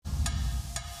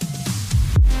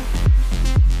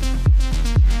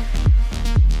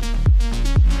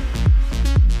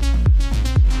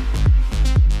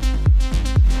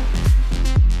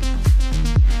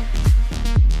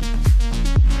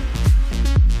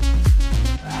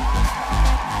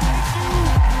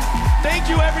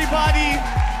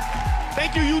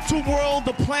Thank you, YouTube world,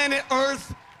 the planet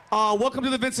Earth. Welcome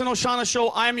to the Vincent Oshana Show.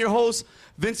 I am your host,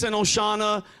 Vincent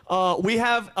Oshana. We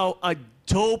have a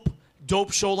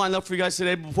dope show lined up for you guys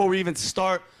today. Before we even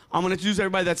start, I'm going to introduce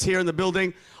everybody that's here in the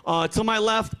building. To my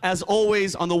left, as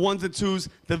always, on the ones and twos,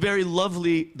 the very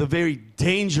lovely, the very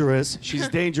dangerous, she's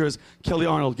dangerous, Kelly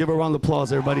Arnold. Give her a round of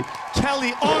applause, everybody.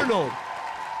 Kelly Arnold.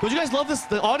 Don't you guys love this?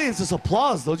 The audience just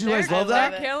applause. Don't you guys love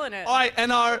that? They're killing it. All right,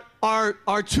 and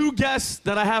our two guests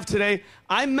that I have today,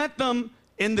 I met them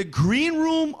in the green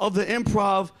room of the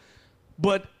Improv,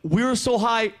 but we were so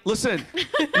high. Listen,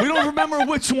 we don't remember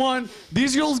which one.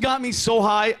 These girls got me so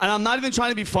high, and I'm not even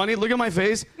trying to be funny. Look at my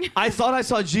face. I thought I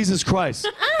saw Jesus Christ.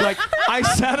 Like, I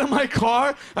sat in my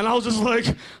car, and I was just like,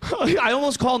 I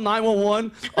almost called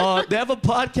 911. They have a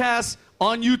podcast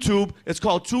on YouTube. It's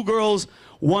called Two Girls,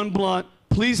 One Blunt.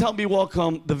 Please help me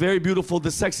welcome the very beautiful,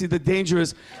 the sexy, the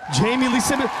dangerous, Jamie Lee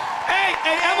Simmons. Hey,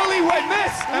 Emily Wade,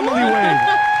 Miss Emily Wade.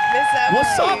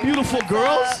 What's up, beautiful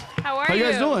girls? How are you? How you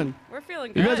guys doing? We're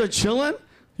feeling good. You guys are chilling?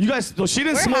 You guys, no, she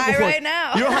didn't We're smoke high before. right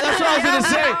now. That's what I was gonna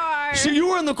say. hard. You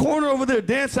were in the corner over there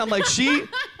dancing. I'm like, Two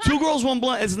Girls, One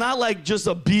Blunt. It's not like just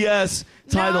a BS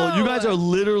title. No. You guys are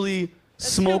literally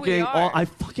That's who we smoking. are. I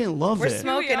fucking love We're it.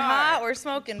 smoking hot. We're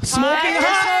smoking pot. Smoking We're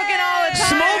hot? smoking all the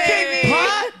time, Smoking baby.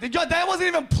 pot? That wasn't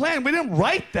even planned. We didn't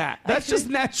write that. That's just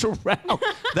natural.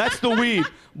 That's the weed.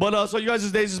 But so you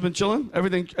guys' days has been chilling?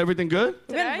 Everything good?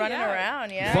 We've been running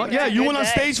around, yeah. Fun? Yeah, you went on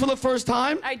stage for the first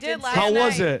time? I did last How night.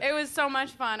 was it? It was so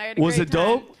much fun. I had a Was great it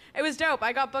dope? time. It was dope.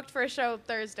 I got booked for a show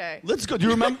Thursday. Let's go. Do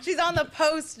you remember? She's on the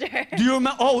poster. Do you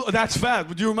remember? Oh, that's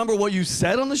fat. Do you remember what you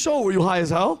said on the show? Were you high as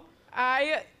hell?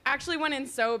 I actually went in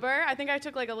sober. I think I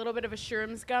took like a little bit of a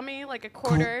shrooms gummy, like a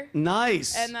quarter.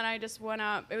 Nice. And then I just went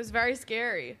up. It was very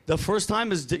scary. The first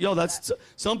time is that's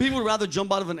some people would rather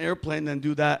jump out of an airplane than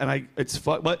do that, and it's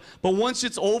fun. But once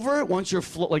it's over, once you're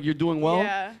you're doing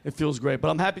well, it feels great. But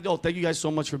I'm happy. Thank you guys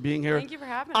so much for being here. Thank you for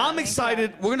having me. I'm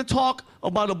excited. We're gonna talk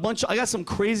about a bunch. I got some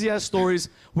crazy ass stories.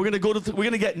 We're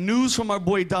gonna get news from our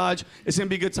boy Dodge. It's gonna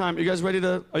be a good time. Are you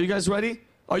guys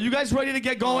ready to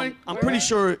get going? I'm pretty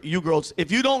sure you girls,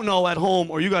 if you don't know at home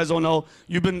or you guys don't know,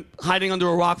 you've been hiding under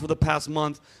a rock for the past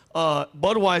month.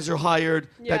 Budweiser hired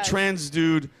that trans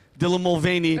dude, Dylan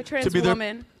Mulvaney, to be their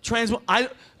woman.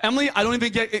 Emily, I don't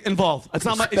even get involved. It's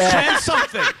not it's trans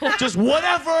something. Just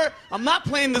whatever. I'm not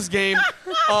playing this game.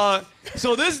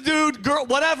 So this dude, girl,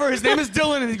 whatever. His name is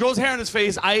Dylan, and he grows hair on his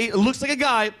face. It looks like a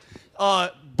guy.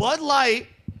 Bud Light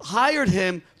hired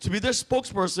him to be their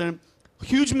spokesperson.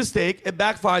 Huge mistake. It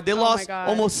backfired. They lost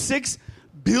almost $6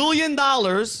 billion,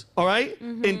 all right,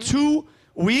 in 2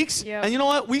 weeks. Yep. And you know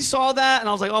what? We saw that, and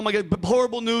I was like, oh, my God,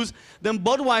 horrible news. Then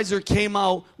Budweiser came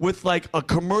out with, like, a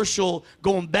commercial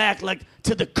going back, like,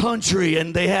 to the country,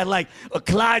 and they had, like, a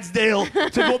Clydesdale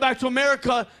to go back to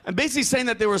America, and basically saying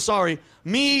that they were sorry.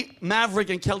 Me,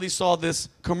 Maverick, and Kelly saw this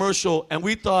commercial, and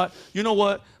we thought, you know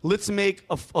what? Let's make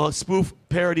a spoof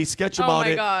parody sketch about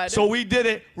it. God. So we did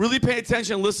it. Really pay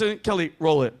attention. Listen. Kelly,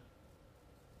 roll it.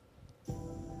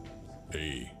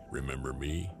 Hey, remember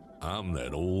me? I'm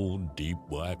that old, deep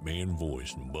white man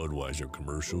voice in Budweiser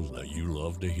commercials that you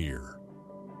love to hear.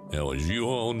 Now, as you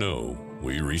all know,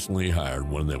 we recently hired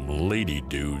one of them lady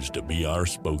dudes to be our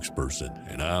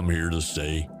spokesperson, and I'm here to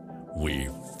say we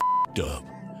f***ed up.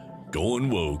 Going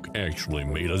woke actually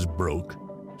made us broke,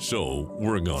 so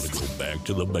we're gonna go back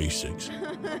to the basics.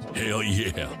 Hell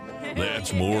yeah,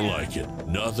 that's more like it.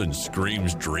 Nothing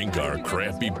screams drink our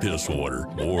crappy piss water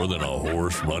more than a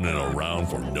horse running around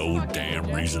for no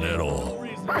damn reason at all.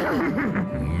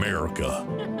 America.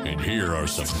 And here are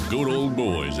some good old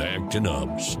boys acting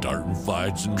up, starting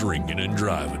fights and drinking and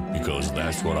driving, because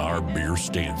that's what our beer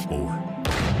stands for.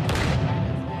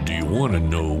 Do you want to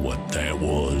know what that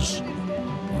was?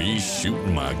 Me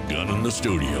shooting my gun in the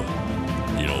studio.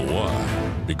 You know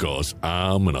why? Because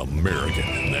I'm an American,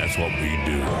 and that's what we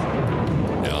do.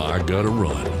 Now I gotta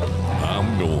run.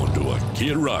 I'm going to a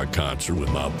Kid Rock concert with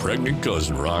my pregnant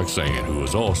cousin Roxanne, who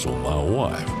is also my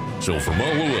wife. So from all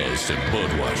of us at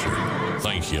Budweiser,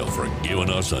 thank you for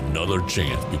giving us another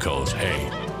chance, because hey,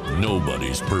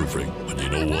 nobody's perfect, but you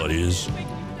know what is?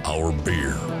 Our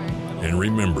beer. And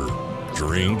remember,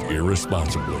 drink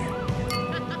irresponsibly.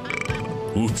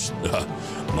 Oops,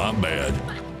 my bad.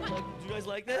 Do you guys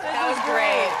like that? That was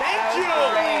great. Thank you.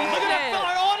 Look at that.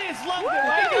 Our audience loved it,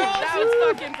 right, girls? That was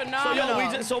fucking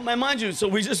phenomenal. So mind you,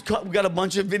 we got a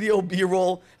bunch of video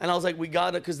B-roll, and I was like, we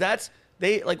gotta, because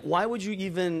why would you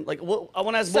even, I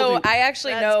want to ask both of So you. I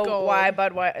actually That's know gold. why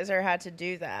Budweiser had to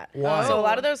do that. Why? So a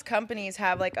lot of those companies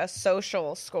have like a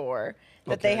social score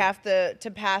that they have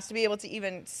to pass to be able to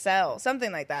even sell,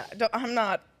 something like that. I'm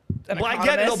not an But I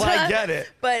get it. No, economist. but I get it.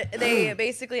 But they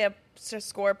basically have to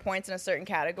score points in a certain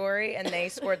category, and they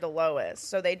scored the lowest.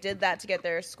 So they did that to get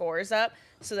their scores up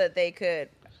so that they could.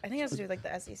 I think it has to do with like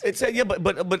the SEC. It's yeah, but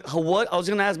what I was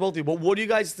gonna ask both of you. But what do you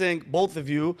guys think? Both of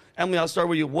you, Emily, I'll start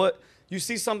with you. What you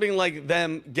see something like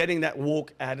them getting that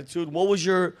woke attitude? What's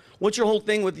your whole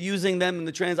thing with using them in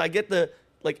the trans? I get the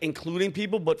like including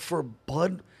people, but for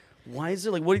Bud, why is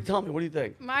it like? What do you tell me? What do you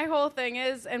think? My whole thing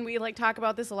is, and we like talk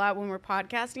about this a lot when we're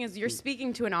podcasting, is you're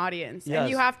speaking to an audience, Yes. and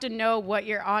you have to know what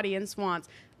your audience wants.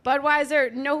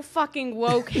 Budweiser, no fucking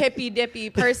woke hippy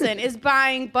dippy person is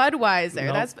buying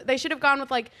Budweiser. Nope. They should have gone with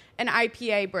like an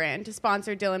IPA brand to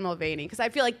sponsor Dylan Mulvaney, because I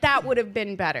feel like that would have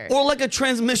been better. Or like a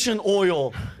transmission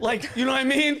oil, like you know what I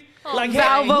mean? Like hey,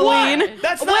 Valvoline. what?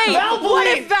 That's not Wait, Valvoline. what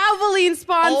if Valvoline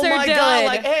sponsored Oh my Dylan? God!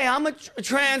 Like, hey, I'm a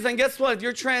trans, and guess what?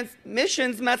 Your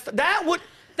transmission's messed. That would.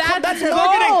 That's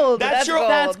marketing. gold. That's That's your. gold.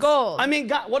 That's gold. I mean,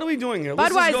 God, what are we doing here?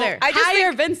 Let's just go- Budweiser, I just hire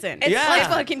think Vincent. it's Yeah. Let's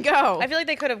fucking go. I feel like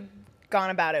they could have gone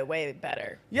about it way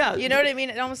better. Yeah. You know what I mean?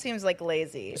 It almost seems like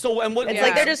lazy. So and what? It's Yeah.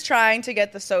 like they're just trying to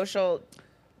get the social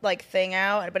like thing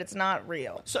out, but it's not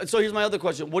real. So here's my other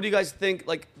question. What do you guys think?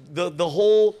 Like the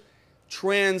whole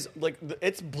trans, like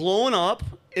it's blown up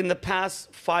in the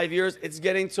past 5 years. It's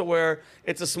getting to where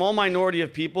it's a small minority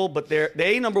of people, but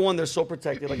number one, they're so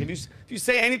protected. Like if you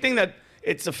say anything that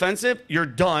it's offensive, you're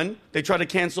done. They try to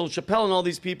cancel Chappelle and all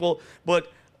these people,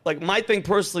 but like my thing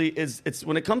personally is it's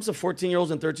when it comes to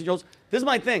 14-year-olds and 13-year-olds, this is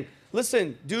my thing.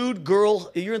 Listen, dude, girl,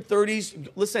 you're in 30s.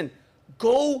 Listen,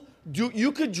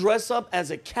 you could dress up as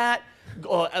a cat,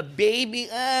 a baby,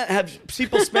 have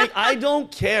people spank. I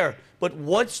don't care. But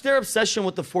what's their obsession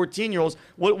with the 14-year-olds?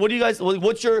 What do you guys?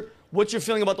 What's your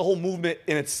feeling about the whole movement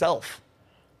in itself?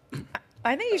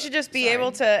 I think you should just be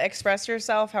able to express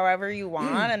yourself however you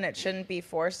want, and it shouldn't be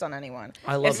forced on anyone.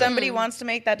 I love if it. somebody wants to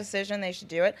make that decision, they should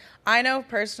do it. I know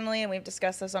personally, and we've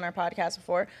discussed this on our podcast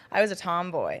before, I was a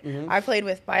tomboy. I played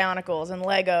with Bionicles and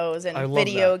Legos I and love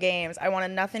video that. games. I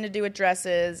wanted nothing to do with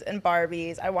dresses and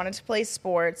Barbies. I wanted to play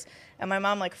sports, and my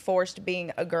mom like forced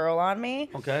being a girl on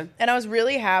me. Okay. And I was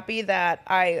really happy that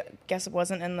I guess it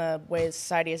wasn't in the way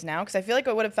society is now, because I feel like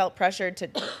I would have felt pressured to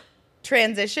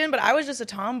transition, but I was just a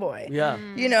tomboy. Yeah.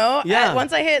 You know? Yeah.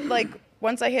 Once I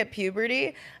hit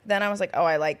puberty, then I was like, oh,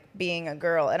 I like being a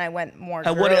girl, and I went more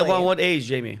At girly. what age,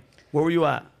 Jamie? Where were you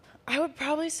at? I would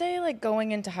probably say like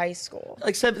going into high school.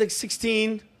 Like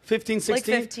 16, 15, 16? Like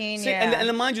 15, yeah.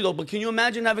 And mind you though, but can you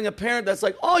imagine having a parent that's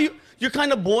like, oh, you're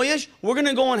kind of boyish. We're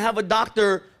gonna go and have a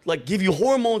doctor like give you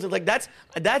hormones and like that's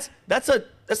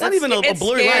not even a it's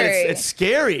blurry line. scary. It's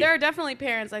scary. There are definitely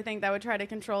parents, I think, that would try to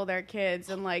control their kids,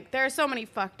 and like there are so many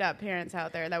fucked up parents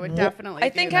out there that would definitely. I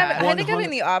think do that. having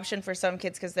the option for some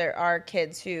kids, because there are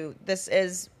kids who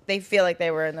they feel like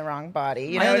they were in the wrong body.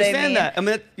 You know I understand what I mean? that. I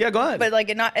mean, yeah, go ahead. But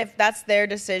like, not if that's their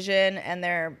decision and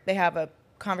they have a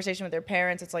conversation with their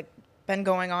parents. It's like been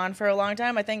going on for a long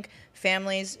time. I think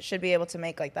families should be able to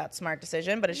make like that smart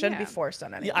decision, but it shouldn't Yeah. be forced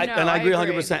on anyone. Yeah, No, I I agree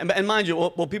agree. 100%. And mind you,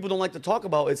 what people don't like to talk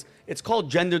about is it's called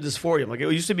gender dysphoria. Like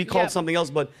it used to be called Yep. something else,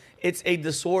 but it's a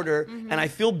disorder. And I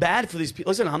feel bad for these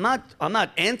people. Listen, I'm not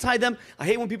anti them. I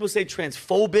hate when people say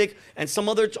transphobic. And some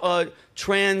other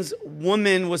trans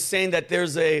woman was saying that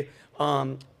there's they're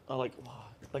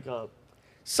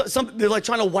like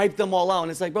trying to wipe them all out.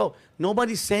 And it's like, bro,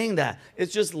 nobody's saying that.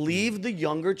 It's just leave the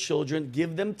younger children,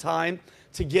 give them time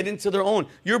to get into their own.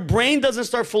 Your brain doesn't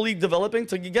start fully developing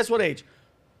till guess what age?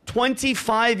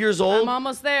 25 years old. I'm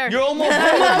almost there. You're almost there.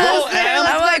 Bro, and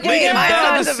I'm like, making wait, mine's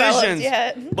bad not developed decisions.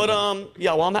 yet. But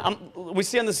yeah, well, we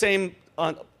see on the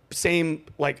same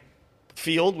like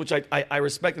field, which I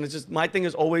respect, and it's just my thing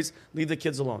is always leave the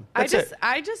kids alone. That's it.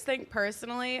 I just think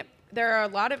personally there are a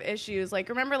lot of issues. Like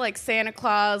remember like Santa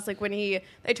Claus, like when they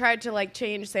tried to like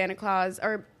change Santa Claus,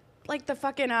 or like the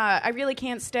fucking I Really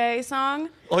Can't Stay song.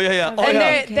 Oh yeah. Oh And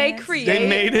yeah. they create They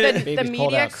made it. the Baby's cold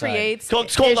media outside. creates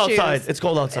It's cold issues. outside. It's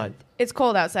cold outside. It's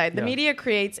cold outside. The Yeah. media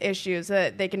creates issues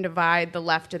that they can divide the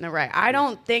left and the right. I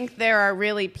don't think there are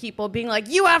really people being like,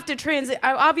 you have to transit.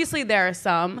 Obviously, there are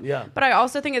some. Yeah. But I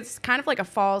also think it's kind of like a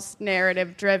false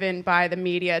narrative driven by the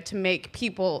media to make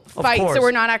people fight, course. so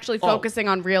we're not actually Oh. focusing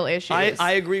on real issues.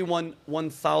 I agree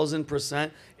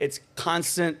 1,000%. It's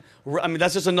constant. I mean,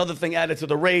 that's just another thing added to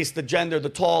the race, the gender, the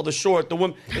tall, the short, the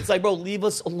women. It's like, bro, leave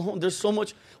us alone. There's so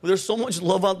much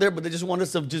love out there, but they just want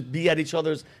us to just be at each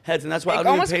other's heads, and that's why I It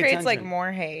don't almost even pay creates like attention.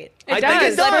 more hate. It I does. think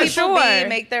it Let does. people Sure.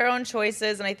 make their own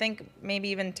choices, and I think maybe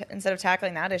even instead of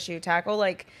tackling that issue, tackle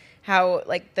like how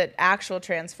like the actual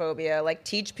transphobia, like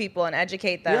teach people and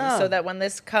educate them so that when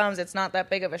this comes, it's not that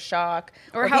big of a shock,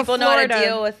 or how people know how to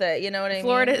deal with it. You know what I mean?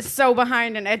 Florida is so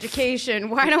behind in education.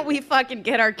 Why don't we fucking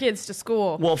get our kids to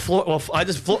school? Well,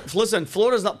 listen.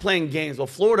 Florida's not playing games. Well,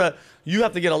 Florida, you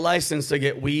have to get a license to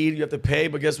get weed. You have to pay,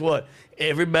 but guess what?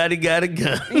 Everybody got a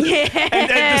gun. Yeah. And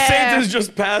DeSantis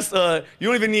just passed. You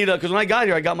don't even need because when I got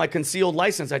here, I got my concealed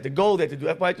license. I had to go. They had to do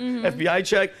FBI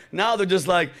check. Now they're just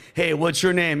like, hey, what's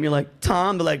your name? You're like,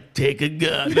 Tom. They're like, take a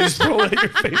gun. They just throw it in your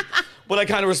face. But I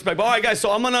kind of respect. But all right, guys.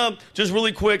 So I'm gonna just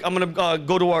really quick. I'm gonna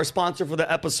go to our sponsor for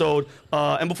the episode.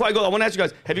 And before I go, I want to ask you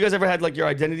guys: have you guys ever had like your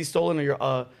identity stolen or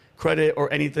your credit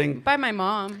or anything? By my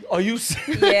mom. Are you?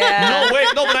 Yeah. No, wait,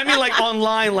 no, but I mean like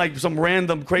online, like some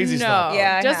random crazy stuff.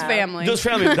 Yeah, I just have. family. Just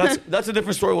family. That's a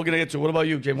different story we're gonna get to. What about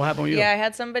you, Jane? What happened with you? Yeah, I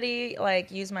had somebody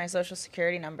like use my social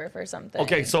security number for something.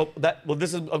 Okay, so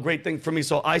this is a great thing for me.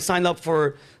 So I signed up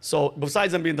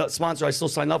besides them being the sponsor, I still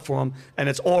signed up for them, and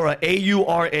it's Aura,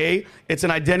 AURA. It's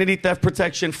an identity theft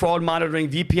protection, fraud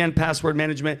monitoring, VPN password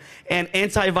management, and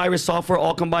antivirus software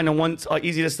all combined in one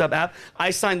easy to step app. I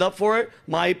signed up for it.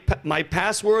 My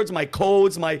passwords, my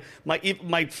codes, my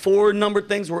 4-number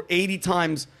things were 80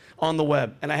 times on the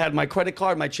web, and I had my credit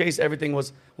card, my Chase, everything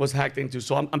was hacked into.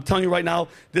 So I'm telling you right now,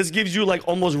 this gives you like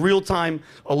almost real-time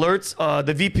alerts.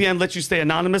 The VPN lets you stay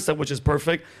anonymous, which is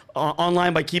perfect,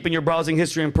 online by keeping your browsing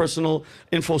history and personal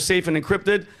info safe and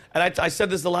encrypted. And I said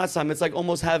this the last time, it's like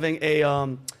almost having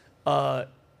a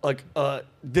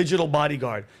digital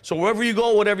bodyguard. So wherever you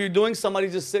go, whatever you're doing,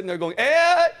 somebody's just sitting there going,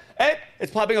 hey,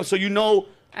 it's popping up. So you know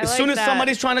as soon as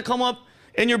somebody's trying to come up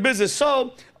in your business.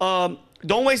 So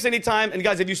don't waste any time. And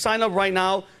guys, if you sign up right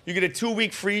now, you get a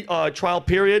 2-week free trial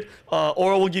period.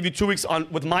 Aura will give you 2 weeks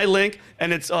with my link.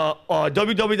 And it's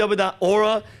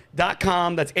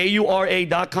www.aura.com. That's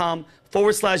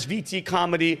AURA.com/VT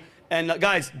comedy. And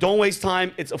guys, don't waste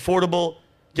time. It's affordable.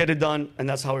 Get it done. And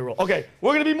that's how we roll. Okay,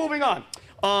 we're going to be moving on.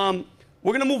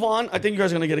 We're going to move on. I think you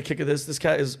guys are going to get a kick of this. This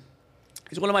cat he's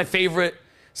one of my favorite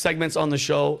segments on the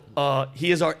show.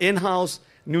 He is our in-house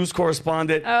news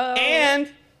correspondent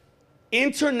and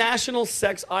international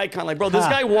sex icon. Like, bro, this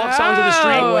guy walks onto the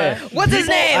street. What's his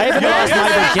name? I haven't lost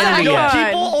my virginity yet.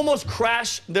 People almost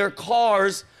crash their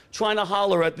cars trying to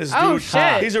holler at this dude. Oh,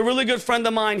 shit. He's a really good friend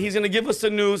of mine. He's going to give us the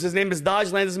news. His name is Dodge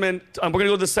Landesman. We're going to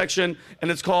go to this section,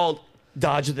 and it's called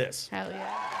Dodge This. Hell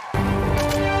yeah.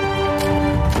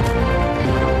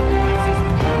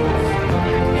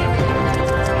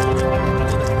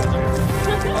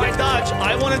 All right, Dodge,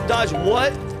 I want to Dodge.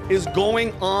 What is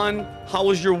going on? How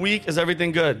was your week? Is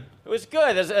everything good? It was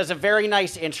good. It was a very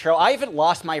nice intro. I haven't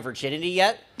lost my virginity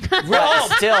yet. Bro,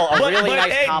 still a really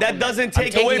nice hey, compliment. that doesn't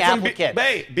take away from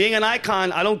being an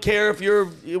icon. I don't care if you're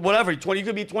whatever. You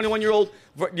could be 21-year-old.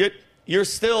 You're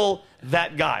still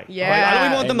that guy. Yeah. Right? I don't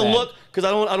even want them to Amen. look because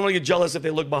I don't want to get jealous if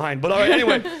they look behind. But all right,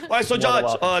 anyway. All right, so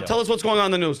Dodge, tell us what's going on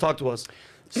in the news. Talk to us.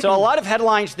 So a lot of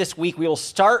headlines this week. We will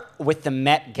start with the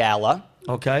Met Gala.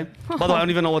 Okay. By the way, I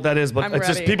don't even know what that is, but I'm it's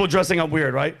just ready. people dressing up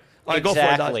weird, right? All right, go for it,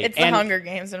 Exactly. Dodge. It's the Hunger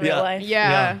Games in real life.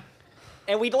 Yeah.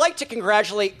 And we'd like to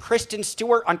congratulate Kristen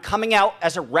Stewart on coming out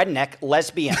as a redneck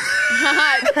lesbian.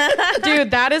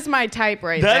 Dude, that is my type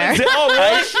right That there. is it. Oh,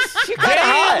 really? She kinda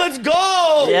Damn, hot. let's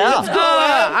go. Yeah. Let's go,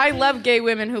 man. I love gay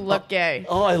women who look gay.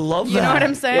 Oh, I love that. You know what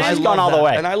I'm saying? Yeah, she's I gone love all the that.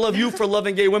 way. And I love you for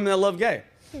loving gay women that love gay.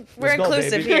 We're Let's go,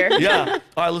 inclusive baby. here. Yeah.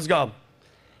 All right, let's go.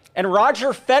 And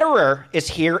Roger Federer is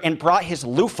here and brought his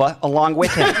loofah along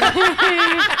with him.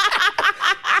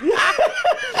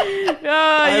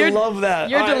 I love that.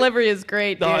 Your All right. delivery is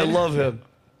great, dude. No, I love him.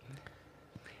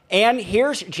 And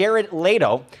here's Jared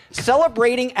Leto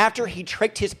celebrating after he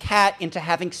tricked his cat into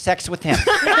having sex with him. Let's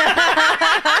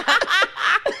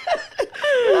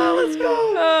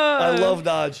go. I love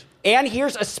Dodge. And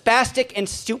here's a spastic and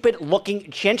stupid-looking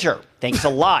ginger. Thanks a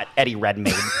lot, Eddie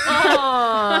Redmayne.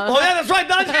 Oh, yeah, that's right,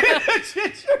 Dodge.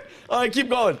 All right, keep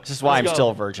going. This is why I'm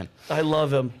still a virgin. I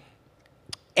love him.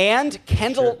 And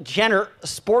Kendall Jenner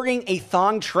sporting a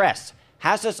thong dress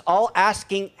has us all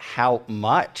asking how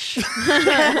much.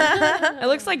 It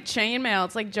looks like chainmail.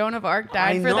 It's like Joan of Arc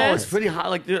died I for know, this. it's pretty hot.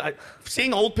 Like, dude,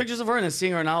 seeing old pictures of her and then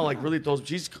seeing her now, like, really throws.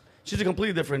 She's a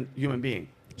completely different human being.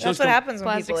 That's what happens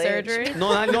when Plastic people surgery. age.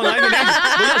 No, not even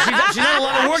that. But no, she's had a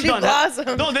lot of work She done.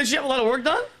 blossomed. No, didn't she have a lot of work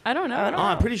done? I don't know. I don't Oh,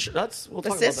 I'm pretty sure that's. We'll The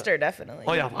talk about sister, definitely.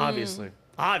 that. Oh yeah, obviously,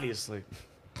 obviously.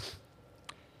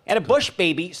 And a Bush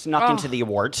baby snuck into the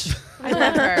awards. I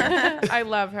love her. I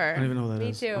love her. I don't even know who that Me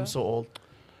is. too. I'm so old.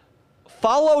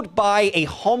 Followed by a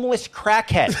homeless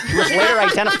crackhead who was later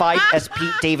identified as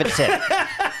Pete Davidson.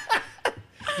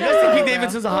 You guys think Pete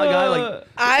Davidson's a hot guy?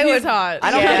 Like, He's hot.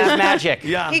 I don't know his magic.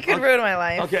 yeah. He could ruin my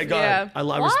life. Okay, go Yeah. ahead. I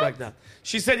What? respect that.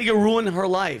 She said he could ruin her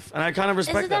life, and I kind of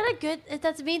respect Isn't that a good?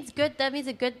 That means good. That means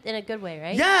a good in a good way,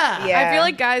 right? Yeah. Yeah. I feel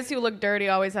like guys who look dirty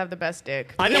always have the best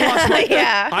dick. I didn't wash my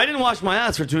Yeah. I didn't wash my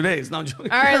ass for 2 days. No, I'm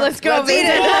joking. All right, let's go. Let's eat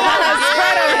Vincent. it.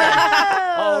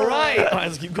 All right. All right,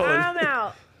 let's keep going. I'm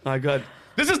out. All right, good.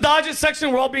 This is Dodge's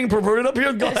section. We're all being perverted up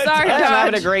here. Go ahead. Sorry, I'm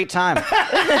having a Dodge. great time.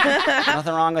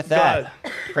 Nothing wrong with that.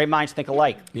 Great minds think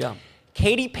alike. Yeah.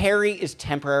 Katy Perry is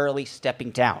temporarily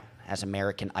stepping down as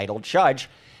American Idol judge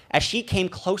as she came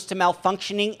close to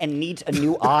malfunctioning and needs a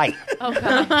new eye. Oh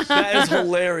god. That is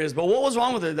hilarious. But what was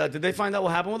wrong with her? Did they find out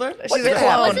what happened with her? She's a What's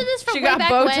clone. Wasn't this from She way got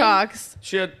back Botox.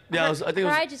 She had, yeah, I think it Her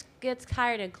was. eye just gets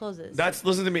tired and closes. That's,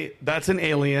 listen to me. That's an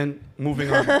alien. Moving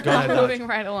on. Go ahead, Dodge. Moving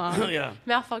right along. Yeah.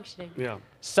 Malfunctioning. Yeah.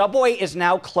 Subway is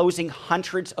now closing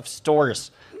hundreds of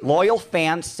stores. Loyal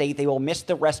fans say they will miss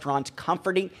the restaurant's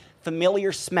comforting,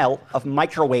 familiar smell of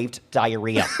microwaved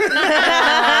diarrhea.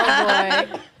 Oh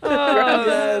boy.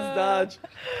 Yes, Dodge.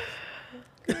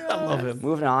 I love him.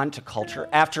 Moving on to culture.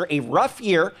 After a rough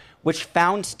year, which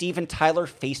found Steven Tyler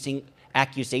facing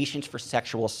accusations for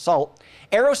sexual assault,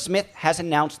 Aerosmith has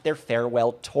announced their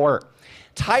farewell tour.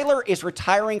 Tyler is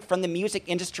retiring from the music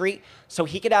industry so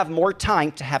he could have more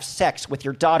time to have sex with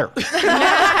your daughter.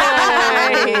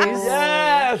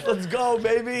 Yes, let's go,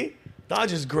 baby.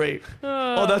 Dodge is great.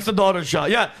 Oh, that's the daughter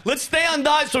shot. Yeah, let's stay on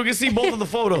Dodge so we can see both of the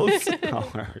photos.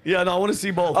 Yeah, no, I want to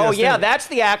see both. Oh, stay yeah, there. that's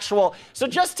the actual. So,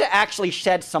 just to actually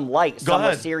shed some light somewhat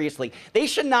ahead. seriously, they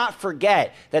should not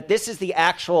forget that this is the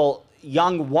actual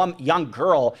young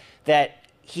girl that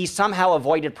he somehow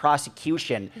avoided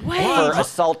prosecution for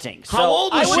assaulting. How so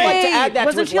old was I would she? like to add that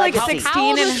Wasn't to his she like legacy. 16 How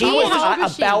old and is She she? was How old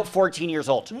was she? about 14 years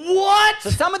old. What? So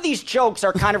some of these jokes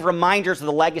are kind of reminders of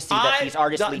the legacy that these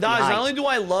artists leave Dodge, behind. not only do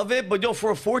I love it, but yo,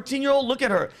 for a 14-year-old, look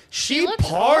at her. She looks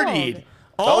partied. old.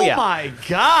 Oh, yeah. my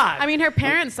God. I mean, her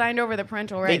parents signed over the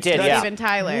parental rights did, to yeah. Steven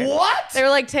Tyler. What? They were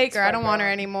like, take her. I don't want her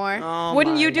anymore. Oh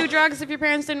Wouldn't my you do drugs if your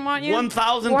parents didn't want you?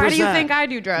 1,000%. Why do you think I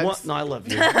do drugs? What? No, I love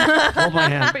you. Hold my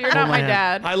hand. But you're Hold not my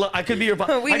hand. dad. I could be your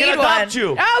father. We I can need adopt one.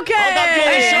 you. Okay. I'll adopt you on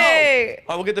the show. Hey. All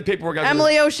right, we'll get the paperwork out.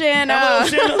 Emily Oshana.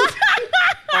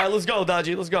 All right, let's go,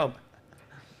 Dodgy. Let's go.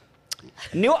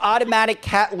 New automatic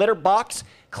cat litter box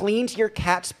cleans your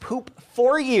cat's poop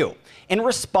for you. In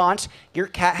response, your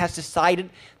cat has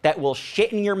decided that will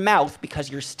shit in your mouth because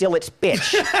you're still its bitch.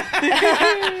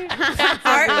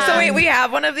 So wait, we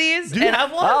have one of these. Do you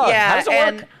have one? Oh, Yeah, how does it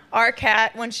and work? our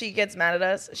cat, when she gets mad at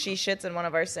us, she shits in one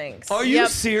of our sinks. Are you Yep.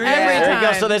 serious? Every There you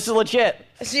go. time. So this is legit.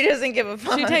 She doesn't give a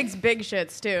fuck. She takes big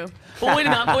shits too. Oh, wait a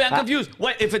minute. I'm confused.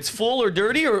 What, if it's full or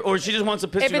dirty, or she just wants to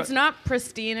piss If you it's not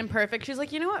pristine and perfect, she's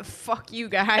like, you know what? Fuck you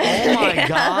guys. Oh, my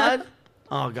God.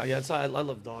 Oh, God. Yeah, I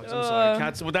love dogs. I'm sorry.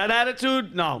 Cats with that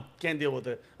attitude? No. Can't deal with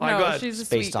it. All right, go No, ahead. she's a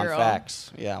sweet Based on girl.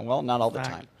 facts. Yeah, well, not all the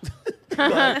Fact.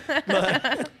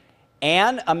 time.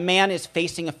 And a man is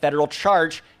facing a federal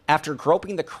charge after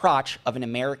groping the crotch of an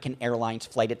American Airlines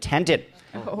flight attendant.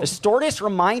 The stewardess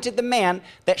reminded the man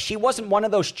that she wasn't one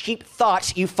of those cheap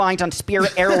thoughts you find on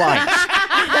Spirit Airlines.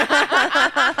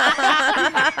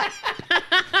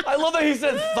 I love that he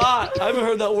said thought. I haven't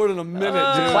heard that word in a minute,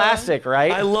 dude. Classic,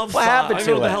 right? I love what thought. happened I don't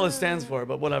to know what the it? hell it stands for,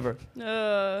 but whatever.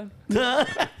 Uh,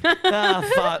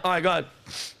 Thought. All right, go ahead.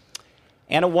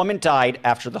 And a woman died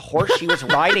after the horse she was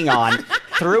riding on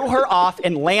threw her off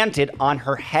and landed on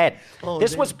her head.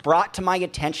 This was brought to my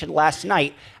attention last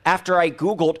night after I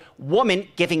Googled woman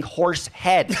giving horse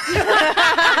head.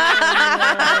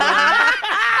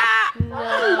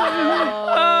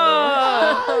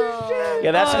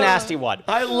 Yeah, that's a nasty one.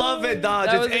 I love it, Dodge.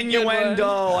 That It's was a good innuendo.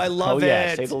 I love Oh, it.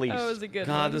 yeah, say the least. that was a good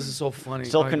God, one. this is so funny.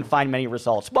 Still All right. couldn't find many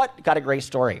results, but got a great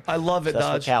story. I love it, So that's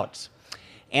what Dodge. counts.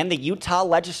 And the Utah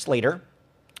legislator.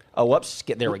 Oh, whoops.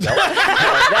 There we go.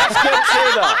 That's good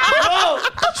too, though. Oh,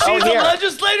 she's a here.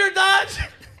 legislator, Dodge.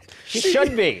 She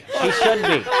should be. She should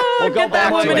be. We'll go get that back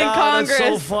to woman it. in Congress. That's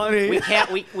so funny.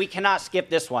 We cannot skip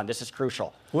this one. This is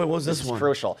crucial. What was this This is one?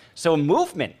 crucial. So a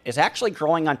movement is actually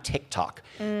growing on TikTok,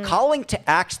 calling to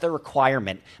axe the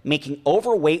requirement, making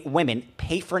overweight women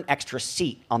pay for an extra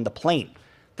seat on the plane.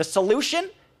 The solution?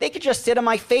 They could just sit on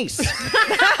my face.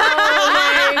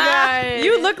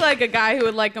 You look like a guy who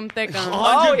would like them thick on.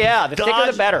 Oh, yeah, the thicker the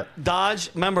Dodge- better. Dodge,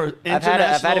 remember, I've had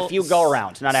international a few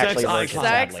go-arounds, not sex actually a virgin, icon.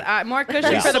 Sex, sadly. more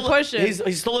cushion Yeah. for the pushing.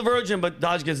 He's still a virgin, but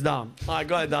Dodge gets down. All right,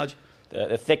 go ahead, Dodge.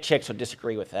 The thick chicks would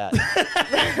disagree with that.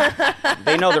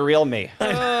 They know the real me.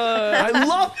 I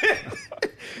love it.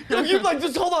 Look, you like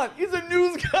just hold on. He's a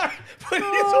news guy, but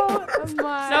he's a person.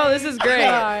 No, this is great.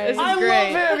 This is I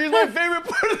great. love him. He's my favorite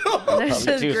part of the whole. This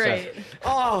Me is too, great.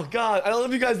 Oh God, I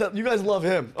love you guys. You guys love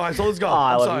him. All right, so let's go. Oh,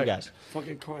 I I'm love sorry. you guys.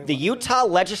 Fucking crying. The Utah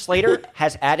legislature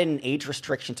has added an age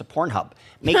restriction to Pornhub,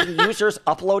 making users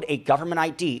upload a government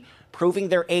ID proving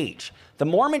their age. The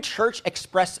Mormon Church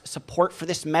expressed support for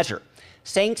this measure,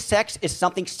 saying sex is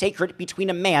something sacred between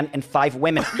a man and 5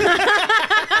 women.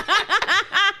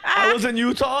 I was in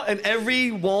Utah, and every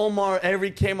Walmart,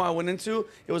 every Kmart I went into,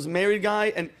 it was a married guy,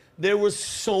 and there were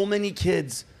so many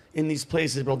kids in these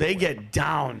places, bro. They get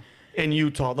down in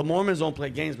Utah. The Mormons don't play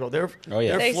games, bro. They're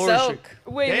They flourishing. soak.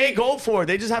 Wait, They go for it.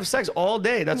 They just have sex all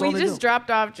day. That's all We they just do.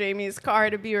 dropped off Jamie's car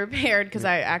to be repaired because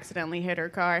I accidentally hit her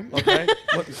car. Okay,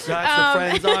 that's what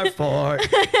friends are for.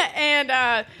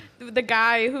 And the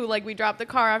guy who we dropped the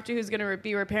car off to, who's gonna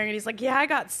be repairing it, he's like, "Yeah, I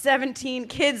got 17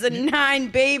 kids and 9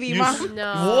 baby mamas."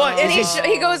 No. What? And Is it-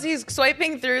 he goes, he's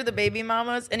swiping through the baby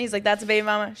mamas, and he's like, "That's a baby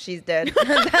mama. She's dead."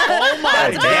 Oh my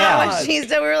That's a baby God. mama. She's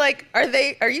dead. We were like,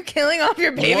 "Are you killing off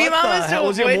your baby What the mamas to hell?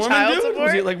 Was he a avoid Mormon child dude? support?"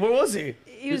 Was he, where was he?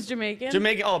 He was Jamaican.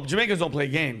 Jamaican. Oh, Jamaicans don't play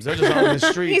games. They're just out in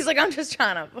the street. He's like, "I'm just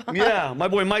trying to." Yeah, my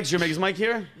boy Mike's Jamaican. Is Mike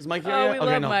here? Is Mike here? Oh, yet? we Okay,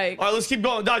 love no. Mike. All right, let's keep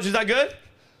going. Dodge, is that good?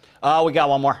 We got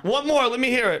one more. One more. Let me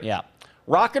hear it. Yeah.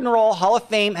 Rock and Roll Hall of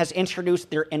Fame has introduced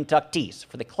their inductees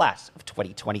for the class of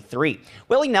 2023.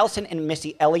 Willie Nelson and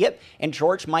Missy Elliott and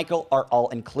George Michael are all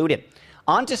included.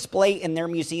 On display in their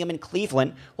museum in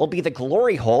Cleveland will be the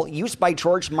glory hole used by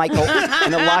George Michael in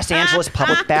the Los Angeles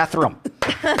public bathroom.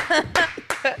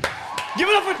 Give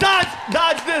it up for Dodge.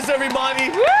 Dodge this, everybody.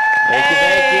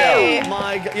 Thank Oh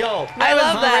my God. Yo. I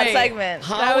love that great. segment.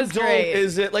 How That was dope great.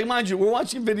 is it? Like, mind you, we're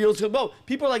watching videos. Bro,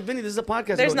 people are like, Vinny, this is a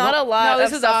podcast. There's I go, not no. a lot No, this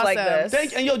of is stuff like awesome. this.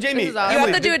 Thank and yo, Jamie. This is awesome. You have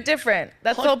Emily, to do it different.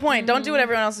 That's the whole point. Don't do what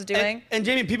everyone else is doing. And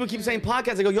Jamie, people keep saying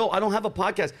podcast. I go, yo, I don't have a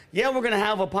podcast. Yeah, we're going to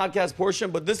have a podcast portion,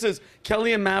 but this is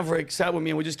Kelly and Maverick sat with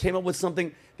me, and we just came up with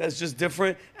something that's just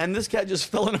different. And this cat just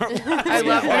fell in our lap. I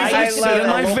love it. I used to be in a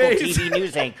my local face. TV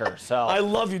news anchor, so I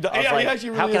love you. I was Yeah, like, he actually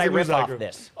really how can is I a news rip off anchor.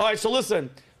 this? All right, so listen.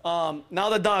 Now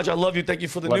that Dodge, I love you. Thank you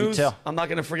for the Love you news. too. I'm not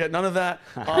going to forget none of that.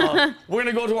 We're going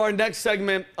to go to our next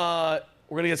segment. We're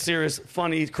going to get serious,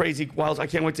 funny, crazy, wild. I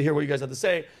can't wait to hear what you guys have to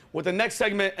say with the next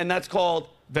segment, and that's called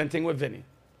Venting with Vinny.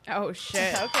 Oh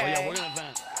shit. Oh, Okay. yeah, we're going to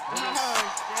vent. You got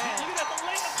the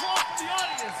late applause from the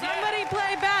audience. Somebody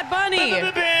play Bad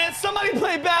Bunny. Somebody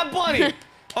play Bad Bunny.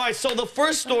 All right, so the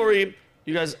first story,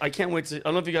 you guys, I can't wait to. I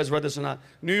don't know if you guys read this or not.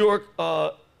 New York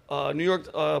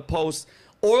Post.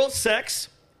 Oral sex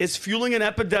is fueling an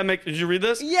epidemic. Did you read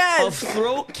this? Yes. Of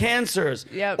throat cancers.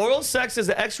 Yep. Oral sex is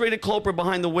the X-rated culprit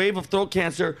behind the wave of throat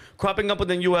cancer cropping up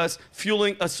within the U.S.,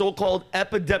 fueling a so-called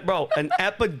epidemic. Bro, an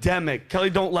epidemic. Kelly,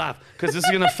 don't laugh, because this is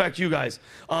going to affect you guys.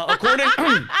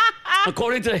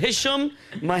 According to Hisham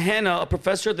Mahana, a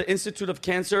professor at the Institute of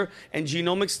Cancer and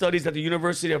Genomic Studies at the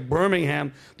University of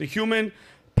Birmingham, the human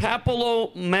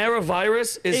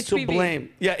papillomavirus is to HPV. blame.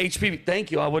 Yeah, HPV.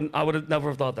 Thank you. I would have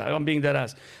never thought that. I'm being dead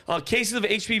ass. Cases of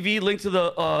HPV linked to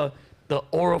the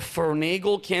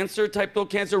oropharyngeal cancer, type throat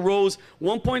cancer, rose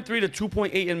 1.3 to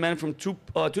 2.8 in men from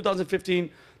 2015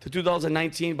 to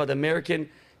 2019 by the American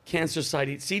Cancer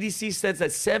Society. CDC says that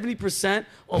 70%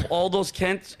 of all those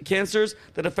cancers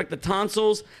that affect the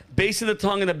tonsils, base of the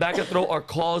tongue, and the back of the throat are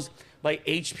caused by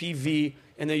HPV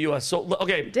in the U.S. So,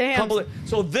 okay. Damn.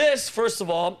 So this, first of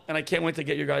all, and I can't wait to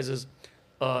get your guys'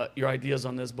 your ideas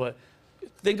on this, but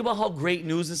think about how great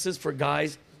news this is for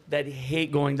guys that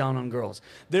hate going down on girls.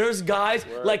 There's guys,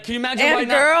 like, can you imagine And right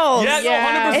girls. now?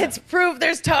 Yeah. 100%. It's proof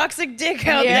there's toxic dick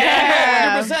out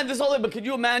Yeah. there. 100%. This whole thing, but could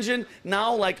you imagine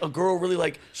now, like, a girl really,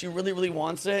 like, she really, really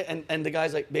wants it, and the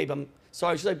guy's like, babe, I'm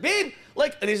sorry. She's like, babe,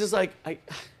 like, and he's just like, I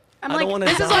I'm don't like, want to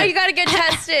This is why you got to get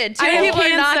tested. Too I many have people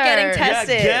are not cancer. getting Yeah,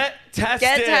 tested. get tested.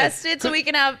 Get tested so we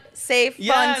can have safe,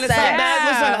 Yeah, fun and it's sex. not bad. Yeah.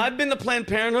 Listen, I've been to Planned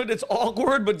Parenthood. It's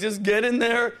awkward, but just get in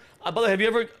there. By the way, have you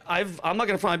ever? I'm not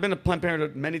gonna front. I've been to Planned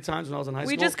Parenthood many times when I was in high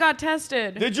school. We just got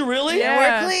tested. Did you really?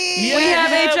 Yeah. We're clean. Yeah, We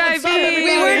have what's HIV. up, everybody?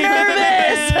 We were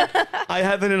nervous. I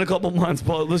haven't in a couple months,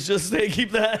 but let's just say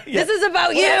keep that. Yeah. This is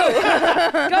about you.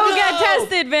 Go get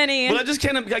tested, Vinny. But I just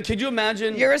can't. Could you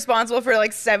imagine? You're responsible for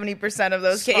like 70% of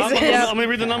those cases. I'm gonna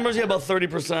read the numbers. Yeah, about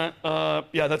 30%.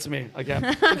 Yeah, that's me. I can.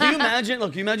 But can you imagine?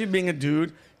 Look, can you imagine being a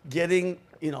dude getting,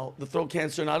 the throat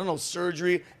cancer and I don't know,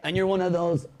 surgery, and you're one of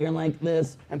those. You're like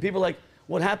this, and people are like,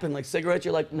 what happened? Like cigarettes?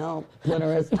 You're like, no,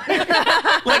 clitoris.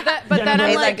 But then I'm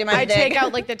He's like, like, "My I dick." take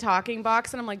out like the talking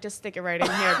box and I'm like, just stick it right in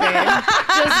here, babe.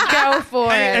 Just go for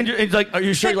and it. you're like, are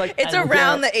you sure? You're like, It's I don't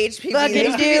around care. the HPV. Fucking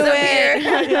The HPV's up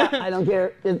here. I don't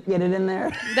care. Just get it in there.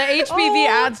 The HPV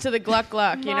adds to the gluck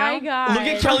gluck, you know? My God. Look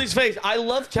at Kelly's face. I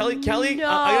love Kelly. Kelly,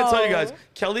 I gotta tell you guys,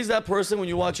 Kelly's that person when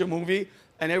you watch a movie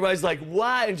and everybody's like,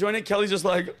 what? Enjoying it. Kelly's just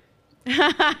like,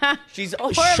 she's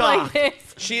shocked. like this.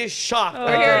 She is shocked.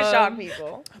 We're here to shock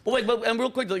people. But wait, and real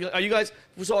quick, like, are you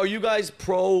guys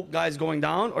pro guys going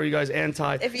down or are you guys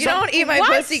anti? If you don't eat my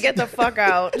What? pussy, get the fuck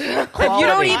out. If you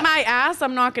don't eat my ass,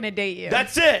 I'm not gonna date you.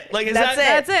 That's it. Like, is That's that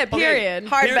it. That's it, Okay, period.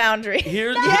 Hard Here- boundary.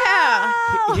 Here's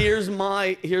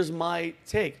my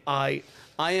take.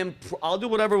 I'll do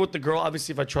whatever with the girl,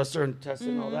 obviously if I trust her and test it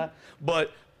and all that.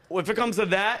 But if it comes to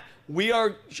that, we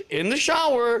are in the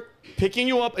shower, picking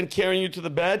you up and carrying you to the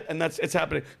bed, and it's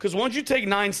happening. Because once you take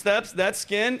 9 steps, that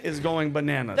skin is going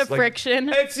bananas. The friction.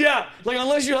 Like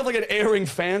unless you have like an airing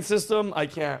fan system, I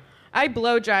can't. I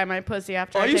blow dry my pussy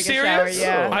after Are I you take a shower. serious?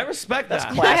 Yeah. I respect that.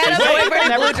 I had a boyfriend who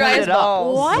Never blew dry cleaned his it up.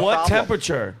 balls. What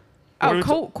temperature? What are Oh, we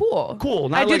cool. Cool. I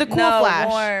Not do like- the cool No, flash.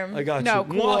 warm. I got No,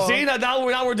 you. cool. See,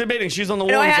 now we're debating. She's on the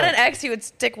You know, warm I had side. an ex. He would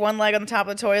stick one leg on the top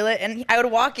of the toilet, and I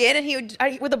would walk in, and he would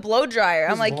with a blow dryer.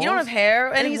 I'm His like, you don't balls? have hair,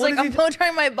 and And he's what like, does he I'm do? blow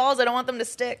drying my balls. I don't want them to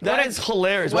stick. That is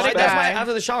hilarious. what a That's why guy.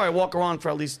 after the shower I walk around for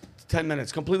at least 10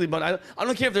 minutes completely. But I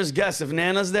don't care if there's guests. If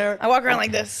Nana's there, I walk around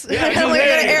like this. yeah, I'm just, like,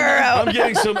 hey, gonna air her out. I'm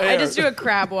getting some air. I just do a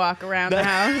crab walk around the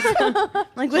house.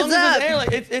 Like, As long what's as up? there's air,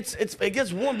 like it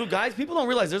gets warm, dude. Guys, people don't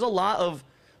realize there's a lot of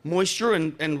moisture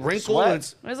and wrinkle. Sweat.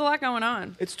 And There's a lot going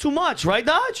on. it's too much, right,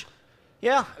 Dodge?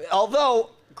 Yeah, although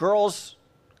girls'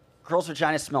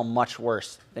 vaginas smell much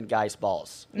worse than guys'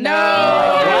 balls. Look,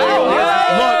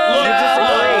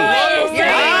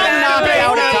 I'm knocked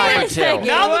out a time or two.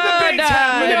 now the debate's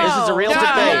happening. This is a real No,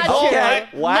 debate. not Okay.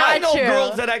 true. Wow. I know true.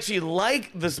 girls that actually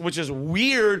like this, which is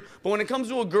weird. But when it comes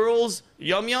to a girl's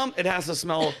yum yum, it has to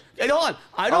smell. Hey, hold on.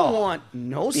 I don't want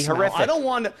no Be smell. horrific. I don't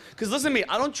want because listen to me.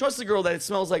 I don't trust a girl that it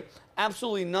smells like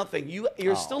absolutely nothing.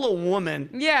 You're still a woman.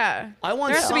 Yeah. I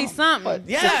want there has to be something.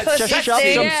 Yeah, Just Just Pussy shove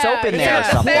stink. some soap in there or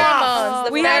Yeah. something. Pheromones.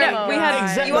 The We had pheromones.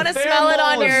 Exactly. You want to The smell it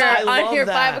on pheromones. I love your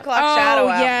that. 5 o'clock shadow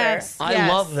after. yes. I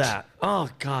yes. love that. Oh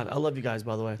God, I love you guys.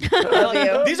 By the way, Love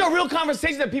you. these are real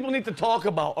conversations that people need to talk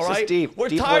about. All This is right, deep. we're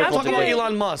Deep tired of political talking about debate.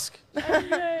 Elon Musk. All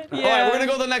right, we're gonna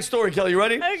go to the next story. Kelly, you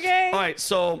ready? Okay. All right,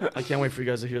 so I can't wait for you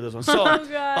guys to hear this one. So,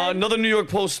 God. another New York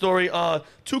Post story.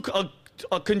 Two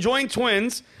conjoined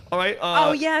twins. All right.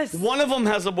 Oh, yes. One of them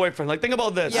has a boyfriend. Like, think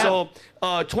about this. Yeah. So,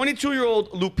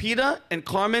 22-year-old Lupita and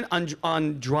Carmen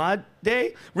Andrade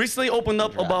recently opened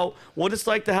up about what it's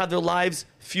like to have their lives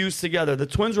fused together. The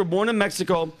twins were born in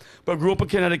Mexico, but grew up in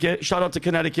Connecticut. Shout out to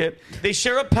Connecticut. They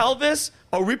share a pelvis,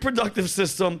 a reproductive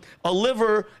system, a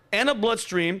liver, and a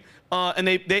bloodstream. And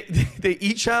they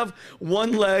each have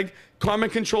one leg.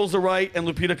 Carmen controls the right, and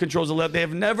Lupita controls the left. They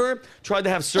have never tried to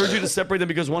have surgery to separate them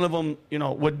because one of them,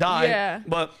 would die. Yeah.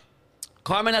 But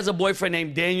Carmen has a boyfriend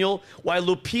named Daniel, while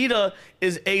Lupita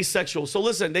is asexual. So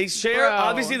listen, they share Bro.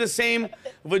 obviously the same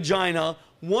vagina.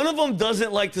 One of them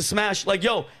doesn't like to smash,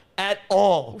 at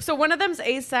all. So one of them's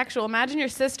asexual. Imagine your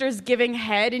sister's giving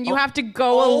head and you have to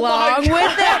go Oh my along with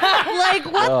it. Like,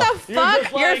 what the You're fuck?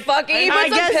 just You're like- fucking. He I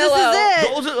puts guess a this is pillow.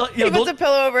 it. Those are, He puts a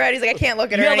pillow over her head. He's like, I can't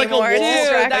look at her like a anymore. It's wall.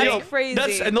 distracting. that's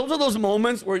crazy. And those are those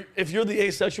moments where if you're the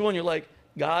asexual one, you're like,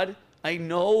 God, I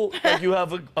know that you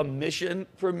have a mission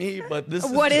for me, but this is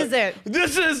What is it?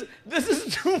 This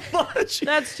is too much.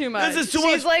 That's too much. This is too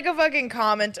She's much. like a fucking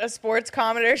a sports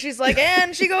commentator. She's like,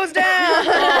 and she goes down.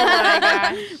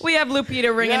 We have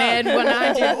Lupita ringing Yeah. in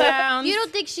 190 pounds. You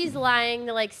don't think she's lying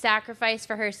to like sacrifice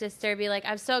for her sister? Be like,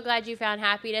 I'm so glad you found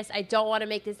happiness. I don't want to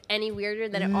make this any weirder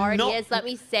than it already No. is. Let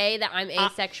me say that I'm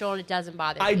asexual and it doesn't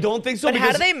bother me. I don't think so. But how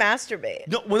because- do they masturbate?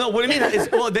 No, well, no, what do you mean?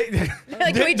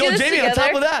 Like, can we do this Jamie, on top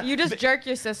together? of that. You just jerk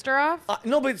your sister off?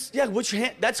 No, but which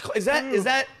hand? Is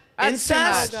that That's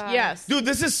incest? too much. Yes. Dude,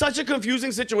 this is such a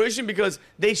confusing situation because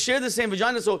they share the same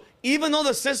vagina. So even though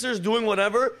the sister's doing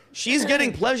whatever, she's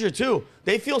getting pleasure too.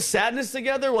 They feel sadness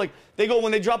together. Like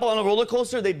when they drop on a roller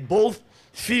coaster, they both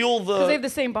feel Because they have the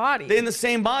same body. they're in the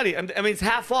same body. I mean, it's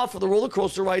half off for the roller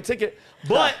coaster ride ticket,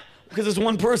 but because it's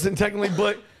one person technically.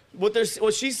 But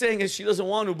what she's saying is she doesn't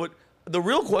want to. But the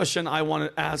real question I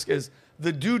want to ask is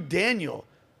the dude Daniel.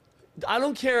 I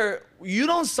don't care. You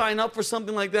don't sign up for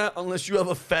something like that unless you have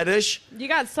a fetish. You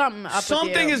got something up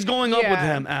Something with you. is going up with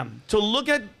Yeah. him, Em. To look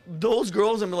at those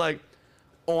girls and be like,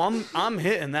 oh, I'm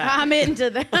hitting that. I'm into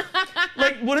that.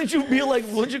 Like, wouldn't you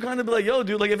kind of be like, yo,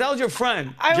 dude, like if that was your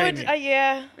friend, I Jamie. would,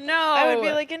 yeah. No. I would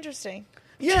be like, interesting.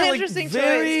 Yeah, like interesting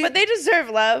very. choice. But they deserve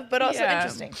love, but also Yeah.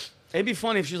 interesting. It'd be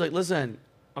funny if she was like, listen,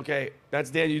 okay, that's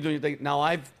Dan, you doing your thing. Now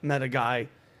I've met a guy,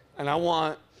 and I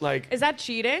want, like... Is that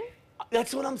cheating?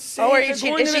 That's what I'm saying. Oh, are you They're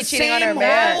cheating? going Is to she the cheating on her same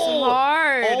man? hole.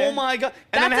 Hard. Oh, my God.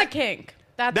 And That's then a kink.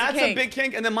 That's That's a kink. big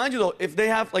kink. And then mind you, though, if they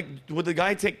have, like, would the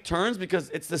guy take turns? Because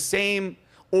it's the same...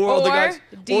 Or the guys...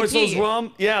 Or it's those DP.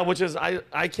 rum... Yeah, which is...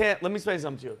 I can't... Let me say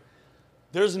something to you.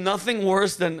 There's nothing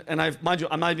worse than, and mind you,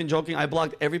 I'm not even joking. I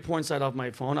blocked every porn site off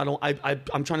my phone.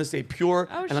 I'm trying to stay pure,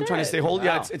 Oh, and I'm trying to shit. stay holy.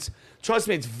 Yeah, it's. Trust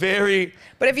me, it's very.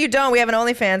 But if you don't, we have an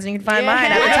OnlyFans, and you can find Yeah.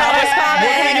 mine at the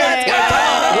topless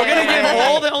comic. We're gonna give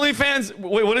all the OnlyFans.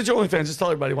 Wait, what is your OnlyFans? Just tell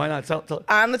everybody. Why not? Tell.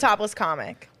 I'm the topless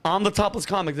comic. I'm the topless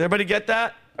comic. Did everybody get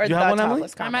that? Or you the have one, Emily?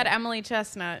 topless I'm comic. at Emily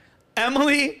Chestnut.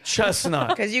 Emily Chestnut.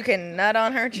 Because you can nut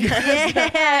on her chest.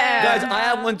 Guys, I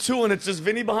have one too, and it's just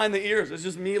Vinny behind the ears. It's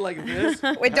just me like this.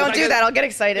 Wait, don't do that. I'll get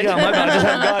excited. Yeah, my bad. I just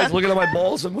have guys looking at my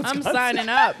balls and what's I'm going on. signing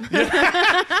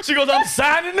up. She goes, I'm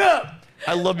signing up.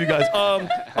 I love you guys.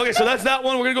 Okay, so that's that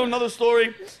one. We're gonna go to another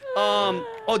story.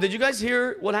 Oh, did you guys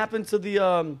hear what happened to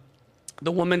the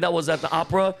woman that was at the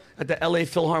opera at the LA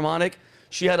Philharmonic?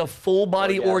 She had a full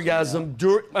body orgasm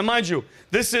during. And mind you,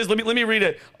 this is. Let me read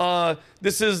it.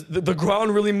 This is the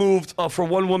ground really moved for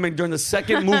one woman during the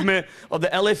second movement of the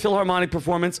LA Philharmonic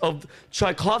performance of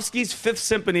Tchaikovsky's Fifth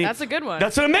Symphony. That's a good one.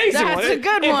 That's an amazing That's one. a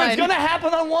good If one. it's gonna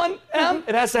happen on one,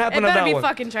 it has to happen It on better that be one.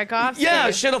 fucking Tchaikovsky.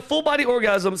 Yeah, she had a full body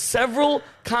orgasm. Several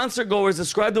concert goers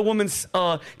described the woman's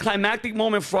climactic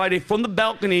moment Friday from the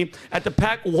balcony at the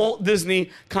packed Walt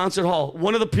Disney Concert Hall.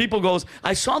 One of the people goes,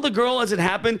 I saw the girl as it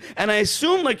happened, and I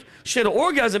assumed like she had an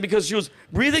orgasm because she was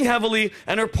breathing heavily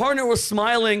and her partner was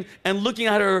smiling and looking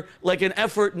at her like an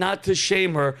effort not to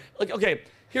shame her. Like, okay,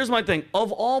 here's my thing.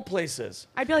 Of all places,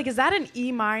 I'd be like, is that an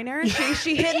E minor?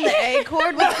 She hitting the A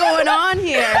chord? What's going on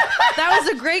here? That was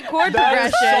a great chord that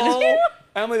is progression. so,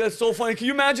 Emily, that's so funny. Can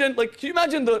you imagine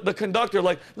the conductor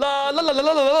like la la la la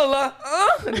la la la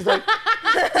and he's like,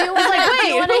 Do you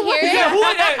want to hear it?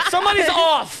 yeah, somebody's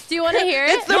off. Do you want to hear it?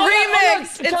 It's the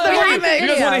remix. It's the remix. You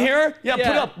guys want to hear it? Yeah, put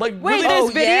up. Like, Wait, really,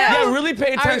 there's video? Yeah, really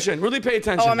pay attention. Really pay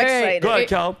attention. Oh, I'm excited. Go ahead,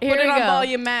 Cal. Here Put it we on go.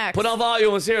 volume max. Put on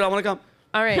volume. Let's hear it. I want to come.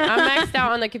 All right, I'm maxed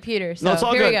out on the computer, so No, it's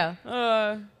all here we good.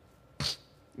 go.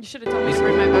 You should have told me to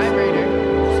bring my vibrator.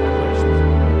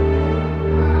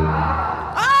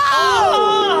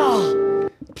 Oh!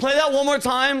 Play that one more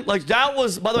time. Like, that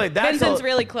was, by the way, that's Vincent's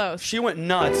really close. She went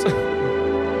nuts.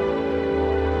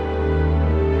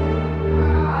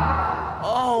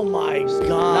 Oh my God.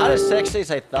 Not as sexy as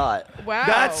I thought. Wow.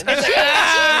 That's She's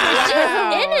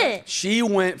in it. She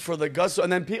went for the gusto,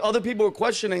 and then other people were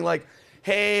questioning, like,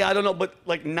 "Hey, I don't know," but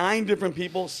like 9 different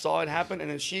people saw it happen, and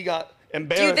then she got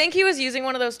embarrassed. Do you think he was using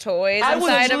one of those toys I was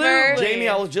inside of her? literally- Jamie,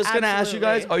 I was just gonna ask you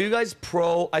guys: Absolutely. are you guys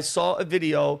pro? I saw a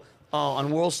video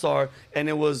on World Star, and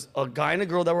it was a guy and a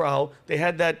girl that were out. They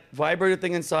had that vibrator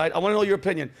thing inside. I want to know your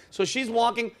opinion. So she's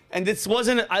walking, and this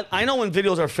wasn't. I know when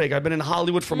videos are fake. I've been in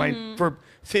Hollywood for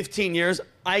 15 years.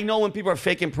 I know when people are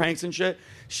faking pranks and shit.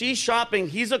 She's shopping.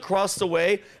 He's across the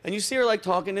way, and you see her like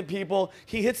talking to people.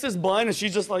 He hits this button, and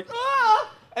she's just like, ah!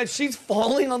 And she's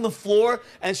falling on the floor,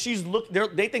 and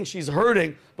they think she's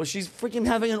hurting, but she's freaking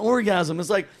having an orgasm. It's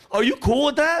like, are you cool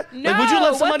with that? No, Like, would you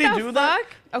let what somebody the do that?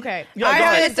 fuck? Okay. Yeah, I go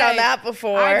ahead. haven't done that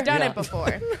before. I've done Yeah. it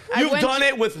before. You've done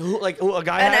it with who, like a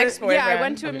guy An had it? ex-boyfriend. Yeah, I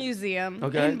went to a museum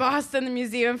Okay. in Boston, the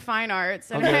Museum of Fine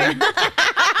Arts. And Okay.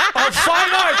 Oh,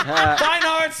 fine arts, fine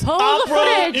arts, Pull the opera.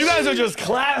 footage. You guys are just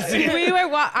classy. we were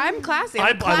I'm classy. I'm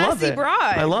a I love classy it. broad.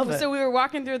 I love it. So we were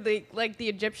walking through the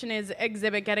Egyptian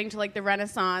exhibit, getting to like the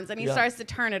Renaissance, and he starts to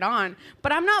turn it on.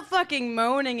 But I'm not fucking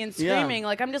moaning and Yeah. screaming.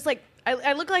 Like I'm just like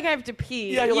I look like I have to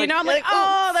pee. Yeah, you're you like- know, I'm you're like, like,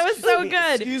 oh, that was so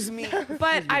good. Excuse me.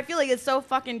 But I feel like it's so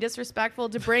fucking disrespectful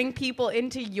to bring people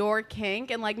into your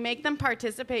kink and like make them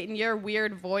participate in your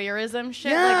weird voyeurism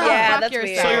shit. Yeah. Like, Yeah, fuck that's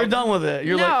yourself. weird. So you're done with it.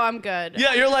 You're no, like, I'm good.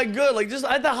 yeah, you're like good. Like just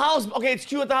at the house. Okay, it's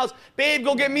cute at the house. Babe,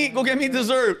 go get me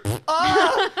dessert.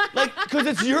 Like, cause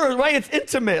it's yours, right? It's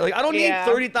intimate. Like I don't need Yeah.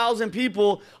 30,000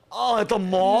 people. Oh, at the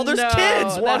mall, there's No,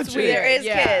 kids that's watching. weird. There is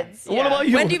Yeah. kids. What about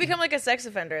you? When do you become like a sex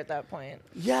offender at that point?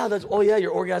 Yeah, that's. Oh yeah,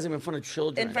 you're orgasming in front of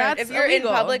children. In front, That's if you're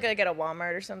illegal. in public, like at a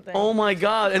Walmart or something. Oh my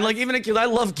God! And like even a kid, I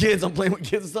love kids. I'm playing with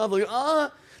kids and stuff. Like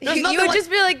there's you nothing would like- just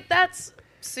be like, "That's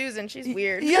Susan. She's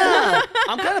weird." Yeah,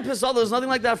 I'm kind of pissed off. There's nothing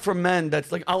like that for men.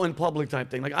 That's like out in public type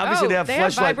thing. Like obviously they have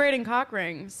fleshlight. vibrating cock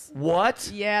rings. What?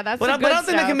 Yeah, that's But the I good don't think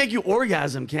that stuff. can make you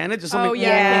orgasm, can it? Just Oh something. yeah,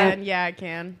 Yeah. I can. Yeah, I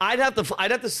can. I'd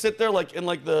have to sit there like in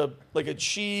like a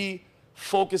chi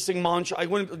focusing mantra. I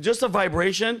wouldn't just a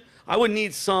vibration. I would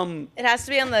need some. It has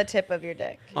to be on the tip of your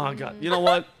dick. Oh God! You know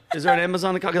what? Is there an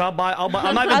Amazon account? 'Cause I'll buy. I'm not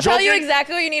even I'll joking. tell you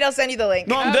exactly what you need. I'll send you the link.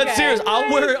 No, I'm dead Okay. serious. I'll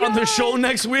wear it on the show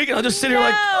next week, and I'll just sit here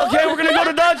like, okay, we're gonna go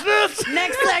to Dodge this.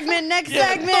 Next segment. Next Yeah,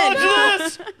 segment.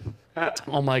 Dodge this.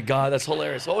 Oh my God, that's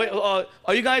hilarious. Oh wait,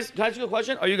 are you guys? Can I ask you a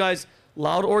question? Are you guys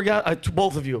loud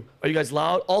both of you? Are you guys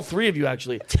loud? All three of you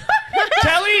actually.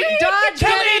 Kelly, Dodge, get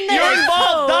Kelly, in you're there.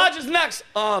 involved. Dodge is next.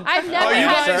 I've never are you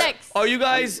had guys, sex. Are you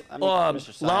guys I'm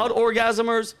Mr. Silent. loud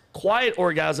orgasmers, quiet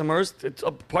orgasmers? It's,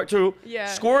 part two. Yeah.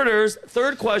 Squirters.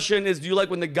 Third question is: do you like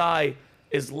when the guy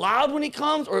is loud when he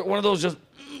comes, or one of those just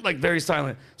like very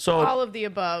silent? So All of the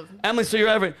above. Emily, so your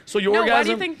No, orgasm. why do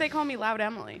you think they call me Loud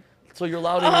Emily? So you're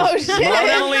loud. Oh, English. shit. Loud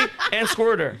Emily and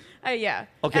squirter. Yeah.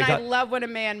 Okay, and I got- love when a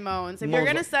man moans. If Moans.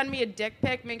 you're gonna send me a dick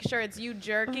pic, make sure it's you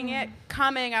jerking it,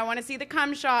 coming. I want to see the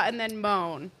cum shot and then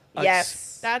moan.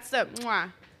 Yes. That's the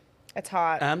mwah. It's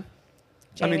hot.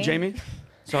 Jamie.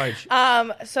 Sorry.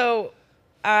 So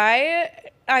I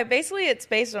basically it's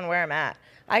based on where I'm at.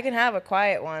 I can have a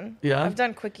quiet one. Yeah. I've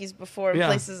done quickies before in Yeah.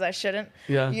 places I shouldn't.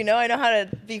 Yeah. You know, I know how to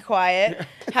be quiet.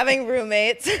 Having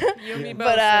roommates. You and me both,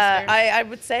 But sister. I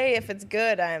would say if it's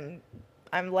good, I'm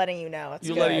letting you know it's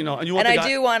You're good. letting you know. And you want and the I guy-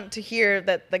 do want to hear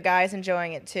that the guy's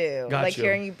enjoying it too. Got like you.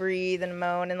 hearing you breathe and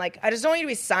moan and like I just don't want you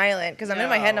to be silent because I'm in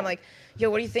my head and I'm like, yo,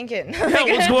 what are you thinking? Yeah,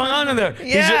 what's going on in there?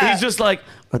 Yeah. He's just like,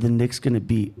 are the Knicks gonna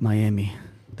beat Miami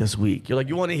this week? You're like,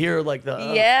 you want to hear like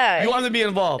the Yeah. You want to be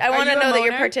involved. I want to you a know that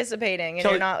you're moaner? participating and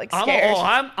Kelly, you're not like scared.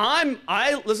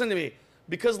 I listen to me,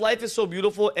 because life is so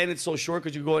beautiful and it's so short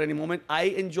because you go at any moment. I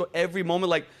enjoy every moment.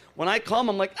 Like when I come,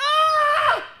 I'm like,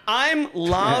 ah! I'm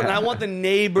loud and I want the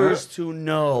neighbors to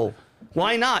know.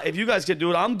 Why not? If you guys could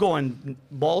do it, I'm going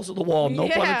balls to the wall. No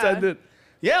pun Yeah. intended.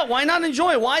 Yeah, why not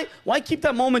enjoy? Why keep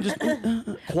that moment just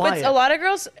quiet? But a lot of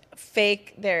girls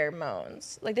fake their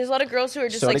moans. Like there's a lot of girls who are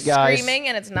just So like do guys. screaming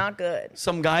and it's not good.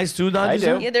 Some guys do that. I you do.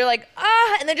 say? Yeah, they're like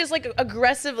and they're just like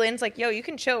aggressively and it's like, yo, you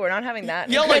can chill. We're not having that.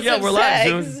 Yeah, like, yeah, aggressive relax,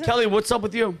 sex. dude. Kelly, what's up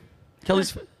with you?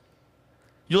 Kelly's.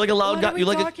 You like a loud What guy? are we You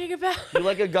like talking about? You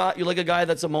like a guy? You like a guy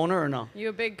that's a moaner or no? You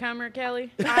a big comer,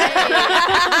 Kelly?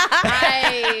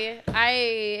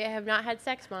 I have not had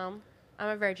sex, Mom. I'm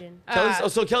a virgin.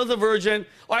 So Kelly's a virgin.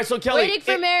 All right, so Kelly. Waiting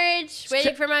for marriage,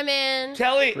 waiting for my man.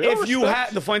 Kelly, Real if you respect.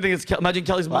 had the funny thing is, imagine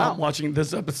Kelly's mom Wow. watching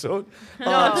this episode.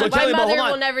 No, so my Kelly, but hold mother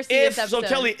on. will never see If- this So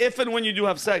episode. Kelly, if and when you do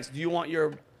have sex, do you want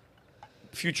your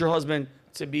future husband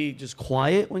to be just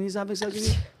quiet when he's having sex with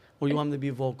you, or you want him to be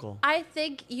vocal? I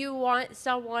think you want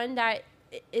someone that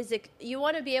you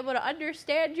want to be able to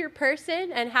understand your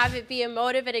person and have it be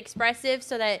emotive and expressive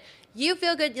so that you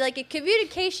feel good, like a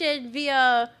communication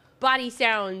via body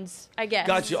sounds, I guess.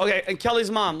 Got you. Okay, and Kelly's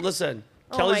mom, listen.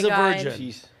 Oh Kelly's my a God. virgin.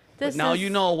 Jeez. This Now is you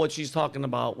know what she's talking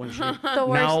about when she. the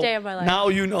worst day of my life. Now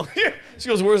you know. She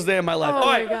goes, worst day of my life. Oh All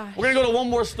my right, gosh. we're gonna go to one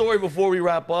more story before we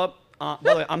wrap up. By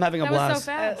the way, I'm having a That was so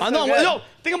blast. fast. I know. So good. No,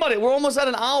 think about it. We're almost at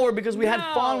an hour because we had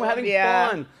fun. We're having Yeah.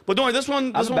 fun. But don't worry, this one.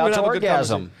 I'm This one about we're to gonna have a good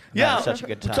orgasm. conversation. I'm Yeah, having such a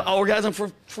good time. To orgasm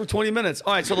for 20 minutes.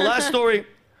 All right. So the last story.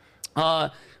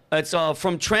 It's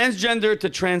from transgender to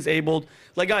transabled.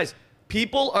 Like guys,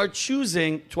 people are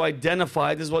choosing to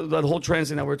identify. This is what that whole trans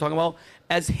thing that we're talking about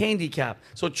as handicap.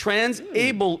 So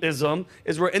transableism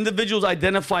is where individuals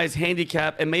identify as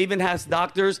handicapped and may even ask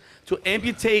doctors to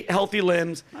amputate healthy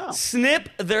limbs, snip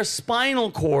their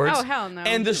spinal cords, Oh, hell no.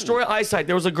 and destroy eyesight.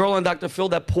 There was a girl on Dr. Phil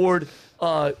that poured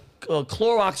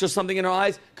Clorox or something in her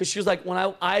eyes because she was like, "When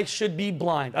I should be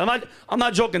blind." I'm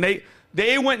not joking.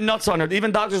 They went nuts on her.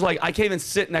 Even doctors were like, I can't even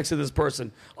sit next to this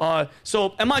person.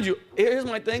 So, and mind you, here's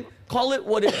my thing. Call it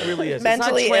what it really is.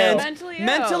 Mentally it's not trans, ill. Mentally ill.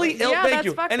 Mentally ill. Yeah, Thank that's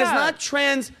you. fucked And it's up. not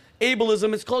trans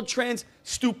ableism. It's called trans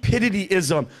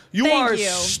stupidityism. You Thank are you.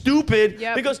 stupid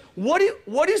Yep. because what do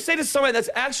you say to somebody that's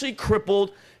actually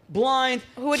crippled, blind,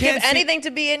 Who would can't give see- anything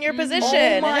to be in your position Oh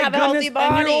and my have a goodness! healthy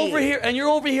body? And you're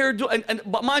over here doing.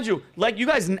 But mind you, like you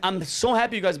guys, I'm so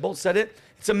happy you guys both said it.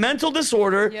 It's a mental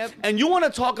disorder, Yep. and you want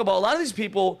to talk about. A lot of these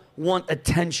people want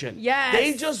attention. Yes.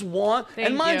 They just want. Thank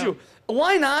and mind you. you,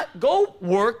 why not go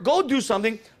work, go do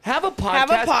something, have a podcast,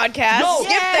 Have a podcast, Yo,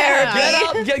 skip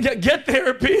therapy. get out, get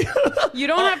therapy. You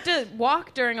don't have to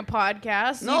walk during a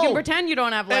podcast. No. You can pretend you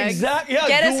don't have legs. Exactly. Yeah,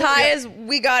 Get do- as high yeah. as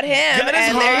we got him, Get as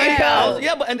and there you high. go.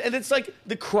 Yeah, but and it's like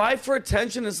the cry for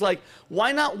attention is like,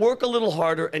 why not work a little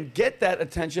harder and get that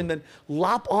attention than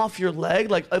lop off your leg?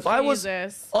 Like if I was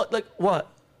Jesus. like what?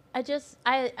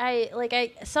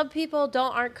 Some people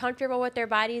aren't comfortable with their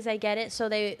bodies. I get it. So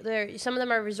some of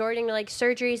them are resorting to like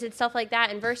surgeries and stuff like that.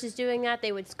 And versus doing that,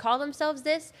 they would call themselves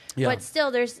this. Yeah. But still,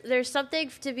 there's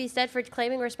something to be said for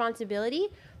claiming responsibility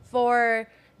for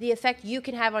the effect you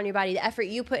can have on your body, the effort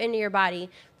you put into your body,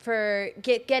 for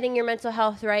getting your mental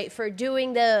health right, for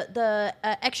doing the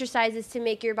exercises to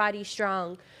make your body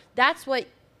strong. that's what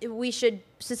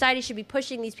society should be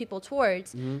pushing these people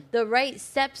towards. The right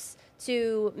steps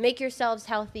to make yourselves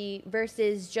healthy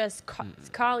versus just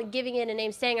giving it a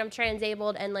name, saying I'm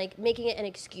transabled, and like making it an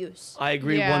excuse. I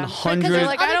agree, Yeah. 100. Because they're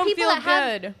like, I Other don't people feel that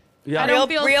have- good. Yeah. I don't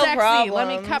feel Real sexy. Let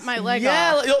me problems. cut my leg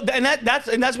Yeah, off. and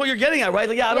that's what you're getting at, right?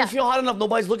 Like, I don't Yeah. feel hot enough.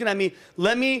 Nobody's looking at me.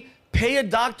 Let me pay a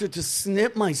doctor to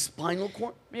snip my spinal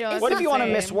cord. Yeah, It's What if not you want to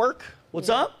insane. miss work? What's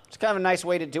up? It's kind of a nice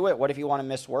way to do it. What if you want to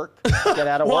miss work? Get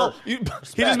out of Well, work. he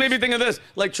just made me think of this.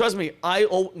 Like, trust me,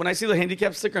 when I see the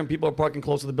handicap sticker and people are parking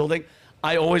close to the building,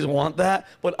 I always want that,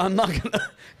 but I'm not gonna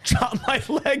chop my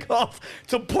leg off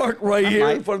to park right here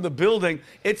in front of the building.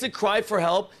 It's a cry for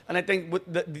help, and I think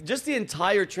with just the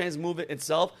entire trans movement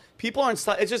itself, people aren't.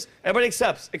 It's just everybody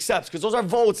accepts, because those are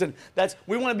votes, and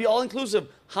we want to be all inclusive.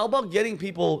 How about getting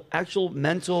people actual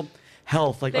mental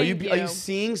health? Like, are you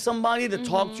seeing somebody that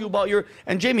talked to you about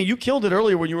and Jamie, you killed it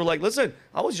earlier when you were like, listen,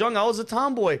 I was young, I was a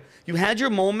tomboy. You had your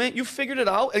moment, you figured it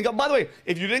out, and by the way,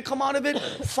 if you didn't come out of it,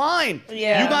 fine.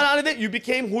 Yeah. You got out of it, you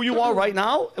became who you are right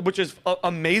now, which is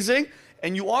amazing,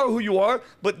 and you are who you are,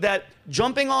 but that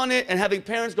jumping on it and having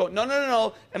parents go,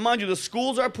 no, and mind you, the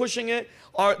schools are pushing it,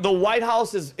 the White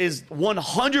House is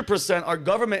 100%, our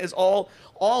government is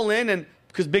all in, and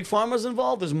because Big Pharma's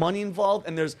involved, there's money involved,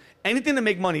 and there's anything to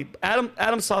make money. Adam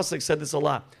Sosnick said this a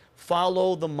lot.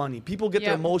 Follow the money. People get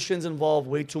their emotions involved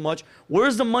way too much.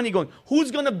 Where's the money going? Who's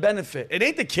going to benefit? It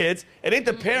ain't the kids. It ain't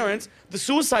the parents. The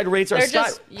suicide rates are They're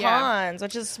just Yeah. pawns,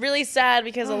 which is really sad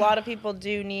because a lot of people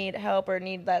do need help or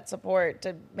need that support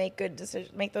to make good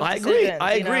decisions, make those decisions.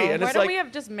 I you agree. know? And Why it's don't like- we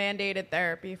have just mandated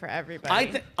therapy for everybody? I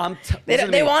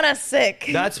think They want us sick.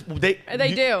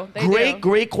 They do.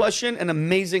 Great question and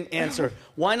amazing answer.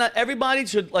 Why not? Everybody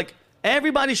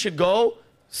should go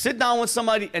sit down with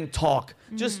somebody and talk.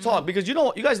 Just talk, because you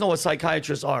guys know what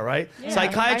psychiatrists are, right? Yeah,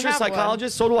 Psychiatrists, I have one.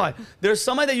 psychologists, so do I. There's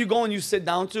somebody that you go and you sit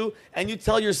down to and you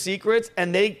tell your secrets,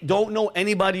 and they don't know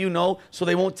anybody you know, so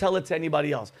they won't tell it to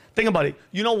anybody else. Think about it.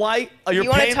 You know why? You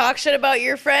want to talk shit about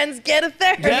your friends? Get a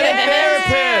therapist. Get a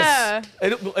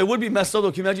therapist. It would be messed up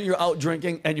though. Can you imagine you're out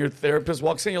drinking and your therapist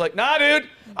walks in? You're like, nah, dude,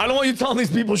 I don't want you telling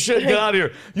these people shit. Get out of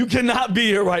here. You cannot be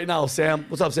here right now, Sam.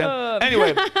 What's up, Sam?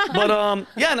 Anyway, but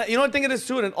yeah, you know what I think it is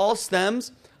too, and it all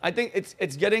stems. I think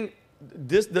it's getting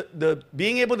this the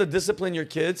being able to discipline your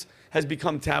kids has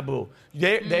become taboo.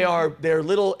 They're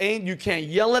little. You can't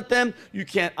yell at them. You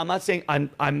can't. I'm not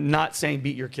saying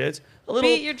beat your kids.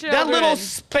 Beat your children. That little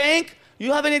spank.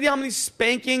 You have any idea how many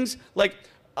spankings? Like,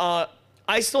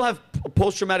 I still have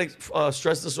post-traumatic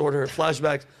stress disorder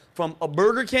flashbacks from a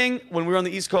Burger King when we were on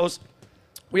the East Coast.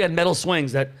 We had metal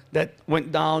swings that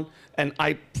went down, and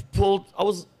I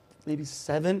was maybe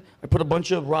 7. I put a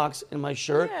bunch of rocks in my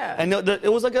shirt, and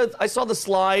it was like I saw the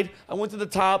slide. I went to the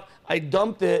top. I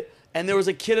dumped it. And there was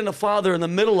a kid and a father in the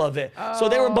middle of it. So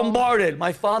they were bombarded.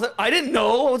 My father, I didn't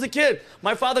know, I was a kid.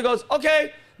 My father goes,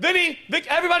 okay, Vinny, Vic,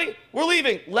 everybody, we're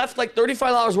leaving. Left like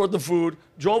 $35 worth of food,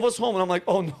 drove us home, and I'm like,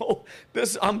 oh no,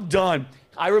 I'm done.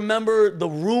 I remember the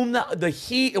room, the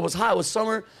heat, it was hot, it was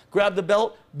summer, grabbed the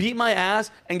belt, beat my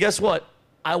ass, and guess what?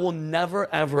 I will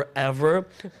never, ever, ever,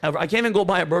 I can't even go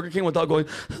buy a Burger King without going,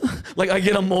 like I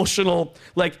get emotional,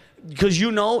 like, because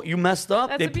you messed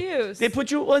up. That's abuse. They put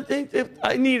you.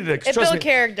 I needed it. It built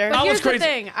character. But I here's was crazy. the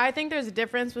thing. I think there's a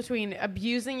difference between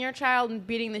abusing your child and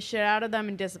beating the shit out of them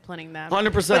and disciplipping them.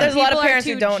 100%. But there's a lot of People are parents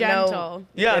who too don't know. gentle.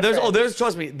 Yeah, difference. there's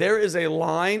trust me, there is a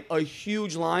line, a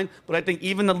huge line, but I think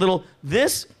even that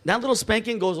little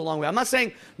spanking goes a long way. I'm not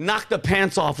saying knock the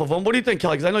pants off of them. What do you think,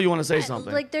 Kelly? Because I know you want to say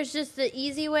something. Like, there's just the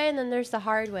easy way and then there's the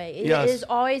hard way. It Yes. is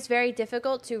always very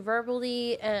difficult to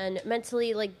verbally and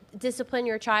mentally discipline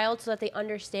your child so that they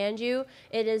understand you.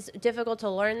 It is difficult to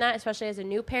learn that, especially as a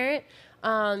new parent.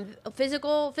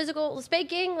 Physical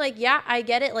spanking, I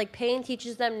get it. Like, pain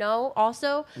teaches them no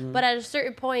also, but at a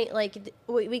certain point,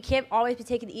 we can't always be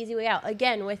taking the easy way out.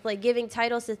 Again, with giving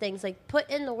titles to things, put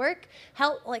in the work,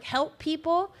 help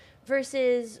people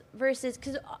versus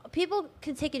because people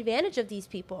can take advantage of these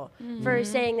people for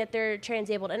saying that they're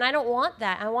transabled, and I don't want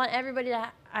that. I want everybody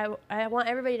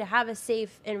to have a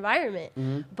safe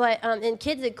environment, but and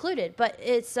kids included. But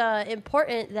it's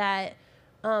important that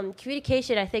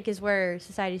communication, I think, is where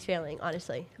society's failing,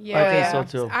 honestly. Yeah. I think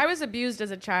so, too. I was abused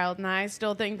as a child, and I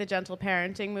still think the gentle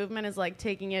parenting movement is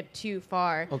taking it too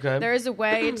far. Okay. There is a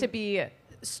way to be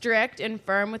strict and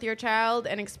firm with your child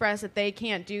and express that they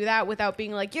can't do that without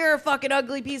being like, you're a fucking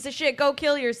ugly piece of shit, go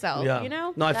kill yourself. Yeah. You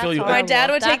know? No, I feel you. My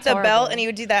dad would take That's the belt horrible. and he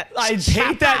would do that. I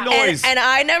hate that noise. And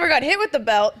I never got hit with the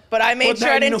belt, but I made But sure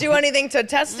that I didn't do no- anything to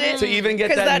test it. To even get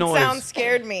because that that noise. sound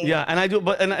scared me. Yeah, and I do,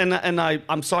 but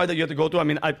I'm sorry that you have to go through. I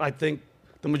mean, I think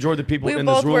the majority of the people We in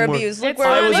both this room were were. abused. Look It's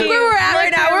where funny. we're at right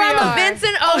Look now. where We're on we the are.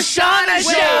 Vincent Oshana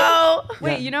show.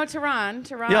 Wait, you know Tehran?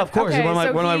 Yeah, of course.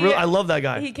 Okay, I love that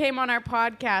guy. He came on our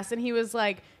podcast and he was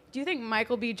like, do you think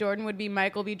Michael B. Jordan would be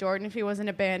Michael B. Jordan if he wasn't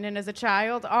abandoned as a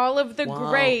child? All of the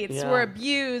greats yeah. were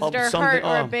abused Of or something- hurt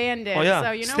or abandoned. Oh, yeah.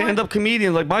 So, you know Stand-up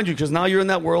comedian, like, mind you, because now you're in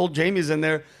that world. Jamie's in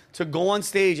there. To go on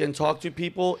stage and talk to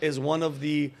people is one of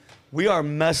the... We are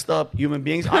messed up human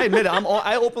beings. I admit it.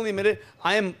 I openly admit it.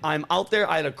 I'm out there.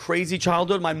 I had a crazy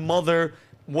childhood. My mother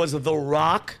was The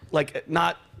Rock. Like,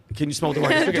 not... Can you smell the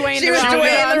rock? Dwayne She was The Rock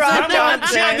Dwayne The Rock Johnson. Johnson.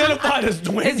 She identified as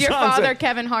Dwayne Is your Johnson. father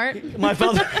Kevin Hart? My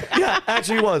father, yeah,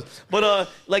 actually he was. But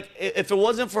like, if it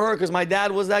wasn't for her, because my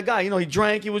dad was that guy, you know, he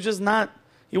drank. He was just not.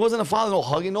 He wasn't a father. No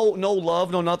hugging, no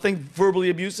love, no nothing. Verbally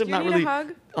abusive. Do you not need really. a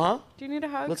hug? Huh? Do you need a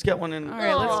hug? Let's get one in. All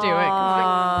right, let's do it. Come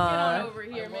on. Get on over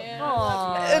here,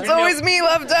 man. It's always me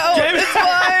left out. Jamie. It's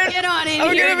fine. Get on in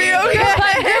I'm here. gonna be dude.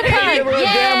 okay.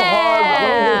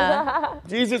 Yeah.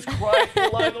 Jesus Christ!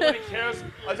 Nobody cares.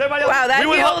 Wow, that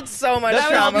healed so much That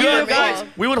trauma was for good, me. guys.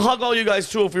 We would hug all you guys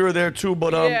too if we were there too.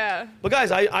 But Yeah. But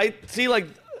guys, I see. Like,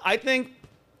 I think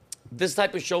this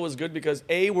type of show is good because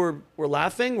we're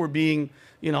laughing, we're being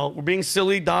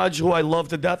silly. Dodge, who I love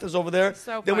to death, is over there.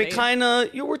 So then we funny. kind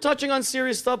of we're touching on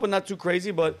serious stuff, but not too crazy.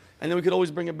 And then we could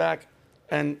always bring it back.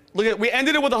 And look at, we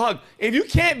ended it with a hug. If you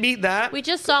can't beat that, We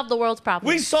just solved the world's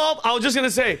problems. I was just gonna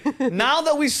say, now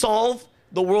that we solved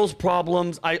the world's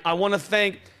problems, I want to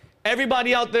thank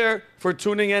everybody out there for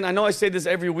tuning in. I know I say this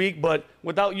every week, but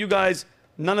without you guys,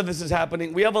 none of this is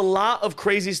happening. We have a lot of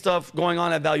crazy stuff going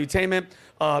on at Valuetainment.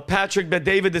 Patrick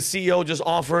Bet-David, the CEO, just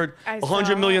offered I saw.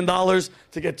 $100 million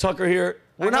to get Tucker here.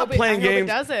 We're not playing I hope games.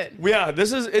 it does it. Yeah,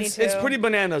 it's too. pretty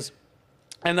bananas.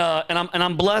 And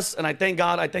I'm blessed, and I thank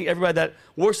God. I thank everybody that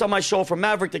works on my show, from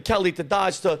Maverick to Kelly to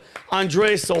Dodge to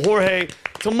Andres to Jorge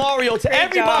to Mario to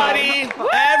everybody,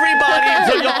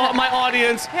 to my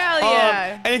audience. Hell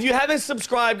yeah. And if you haven't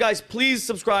subscribed, guys, please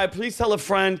subscribe. Please tell a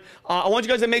friend. I want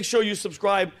you guys to make sure you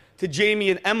subscribe to Jamie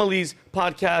and Emily's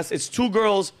podcast. It's Two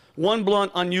Girls, One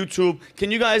Blunt on YouTube. Can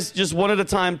you guys just one at a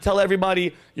time tell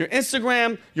everybody your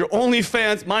Instagram, your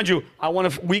OnlyFans? Mind you, I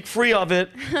want a week free of it.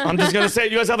 I'm just gonna say,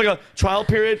 you guys have like a trial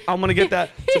period. I'm gonna get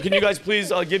that. So can you guys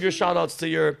please give your shout outs to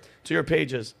your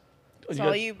pages? It's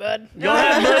all you, bud. Go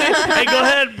ahead, buddy. Hey, go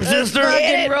ahead, sister.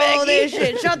 Get it, Roll Becky. this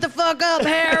shit. Shut the fuck up,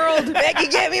 Harold. Becky,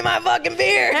 get me my fucking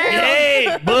beer.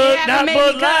 Hey, Bud, Yeah, not maybe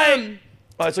Bud Light. come.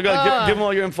 All right, so guys, give them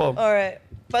all your info. All right.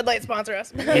 Bud Light sponsor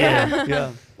us.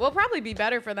 Yeah, We'll probably be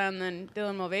better for them than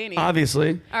Dylan Mulvaney.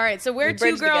 obviously. All right, so we're We Two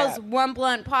bridge the Girls, gap. One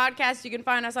Blunt podcast. You can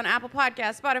find us on Apple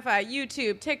Podcasts, Spotify,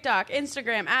 YouTube, TikTok,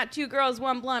 Instagram, at Two Girls,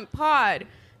 One Blunt pod.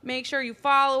 Make sure you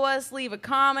follow us, leave a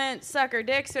comment, suck our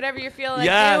dicks, whatever you're feeling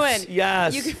like doing.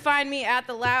 Yes. You can find me at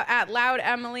Loud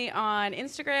Emily on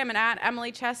Instagram and at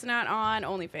Emily Chestnut on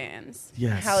OnlyFans.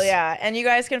 Yes. Hell yeah. And you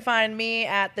guys can find me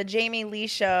at the Jamie Lee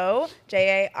Show,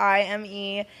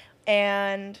 JAIME.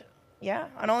 And yeah,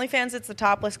 on OnlyFans, it's the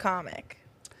topless comic.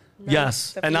 Yes.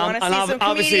 So if you want to see some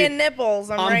obviously, comedian nipples,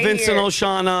 I'm right Vincent here.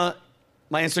 Oshana.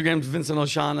 My Instagram's Vincent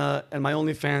Oshana, and my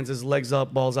OnlyFans is legs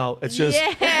up, balls out. It's just, Yeah.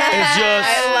 it's just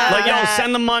I love like, yo, that.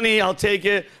 send the money, I'll take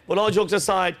it. But all jokes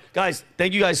aside, guys,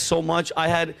 thank you guys so much. I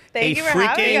had Thank you for freaking,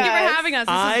 having Thank you for Guys. having us. This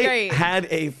I is great. had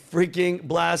a freaking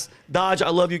blast. Dodge, I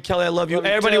love you. Kelly, I love you. Love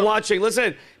you Everybody too. watching,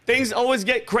 listen, things always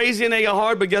get crazy and they get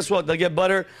hard, but guess what? They'll get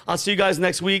better. I'll see you guys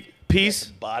next week. Peace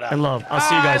Butter. and love. I'll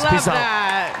see you guys. I love Peace out.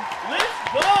 that.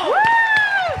 Let's go.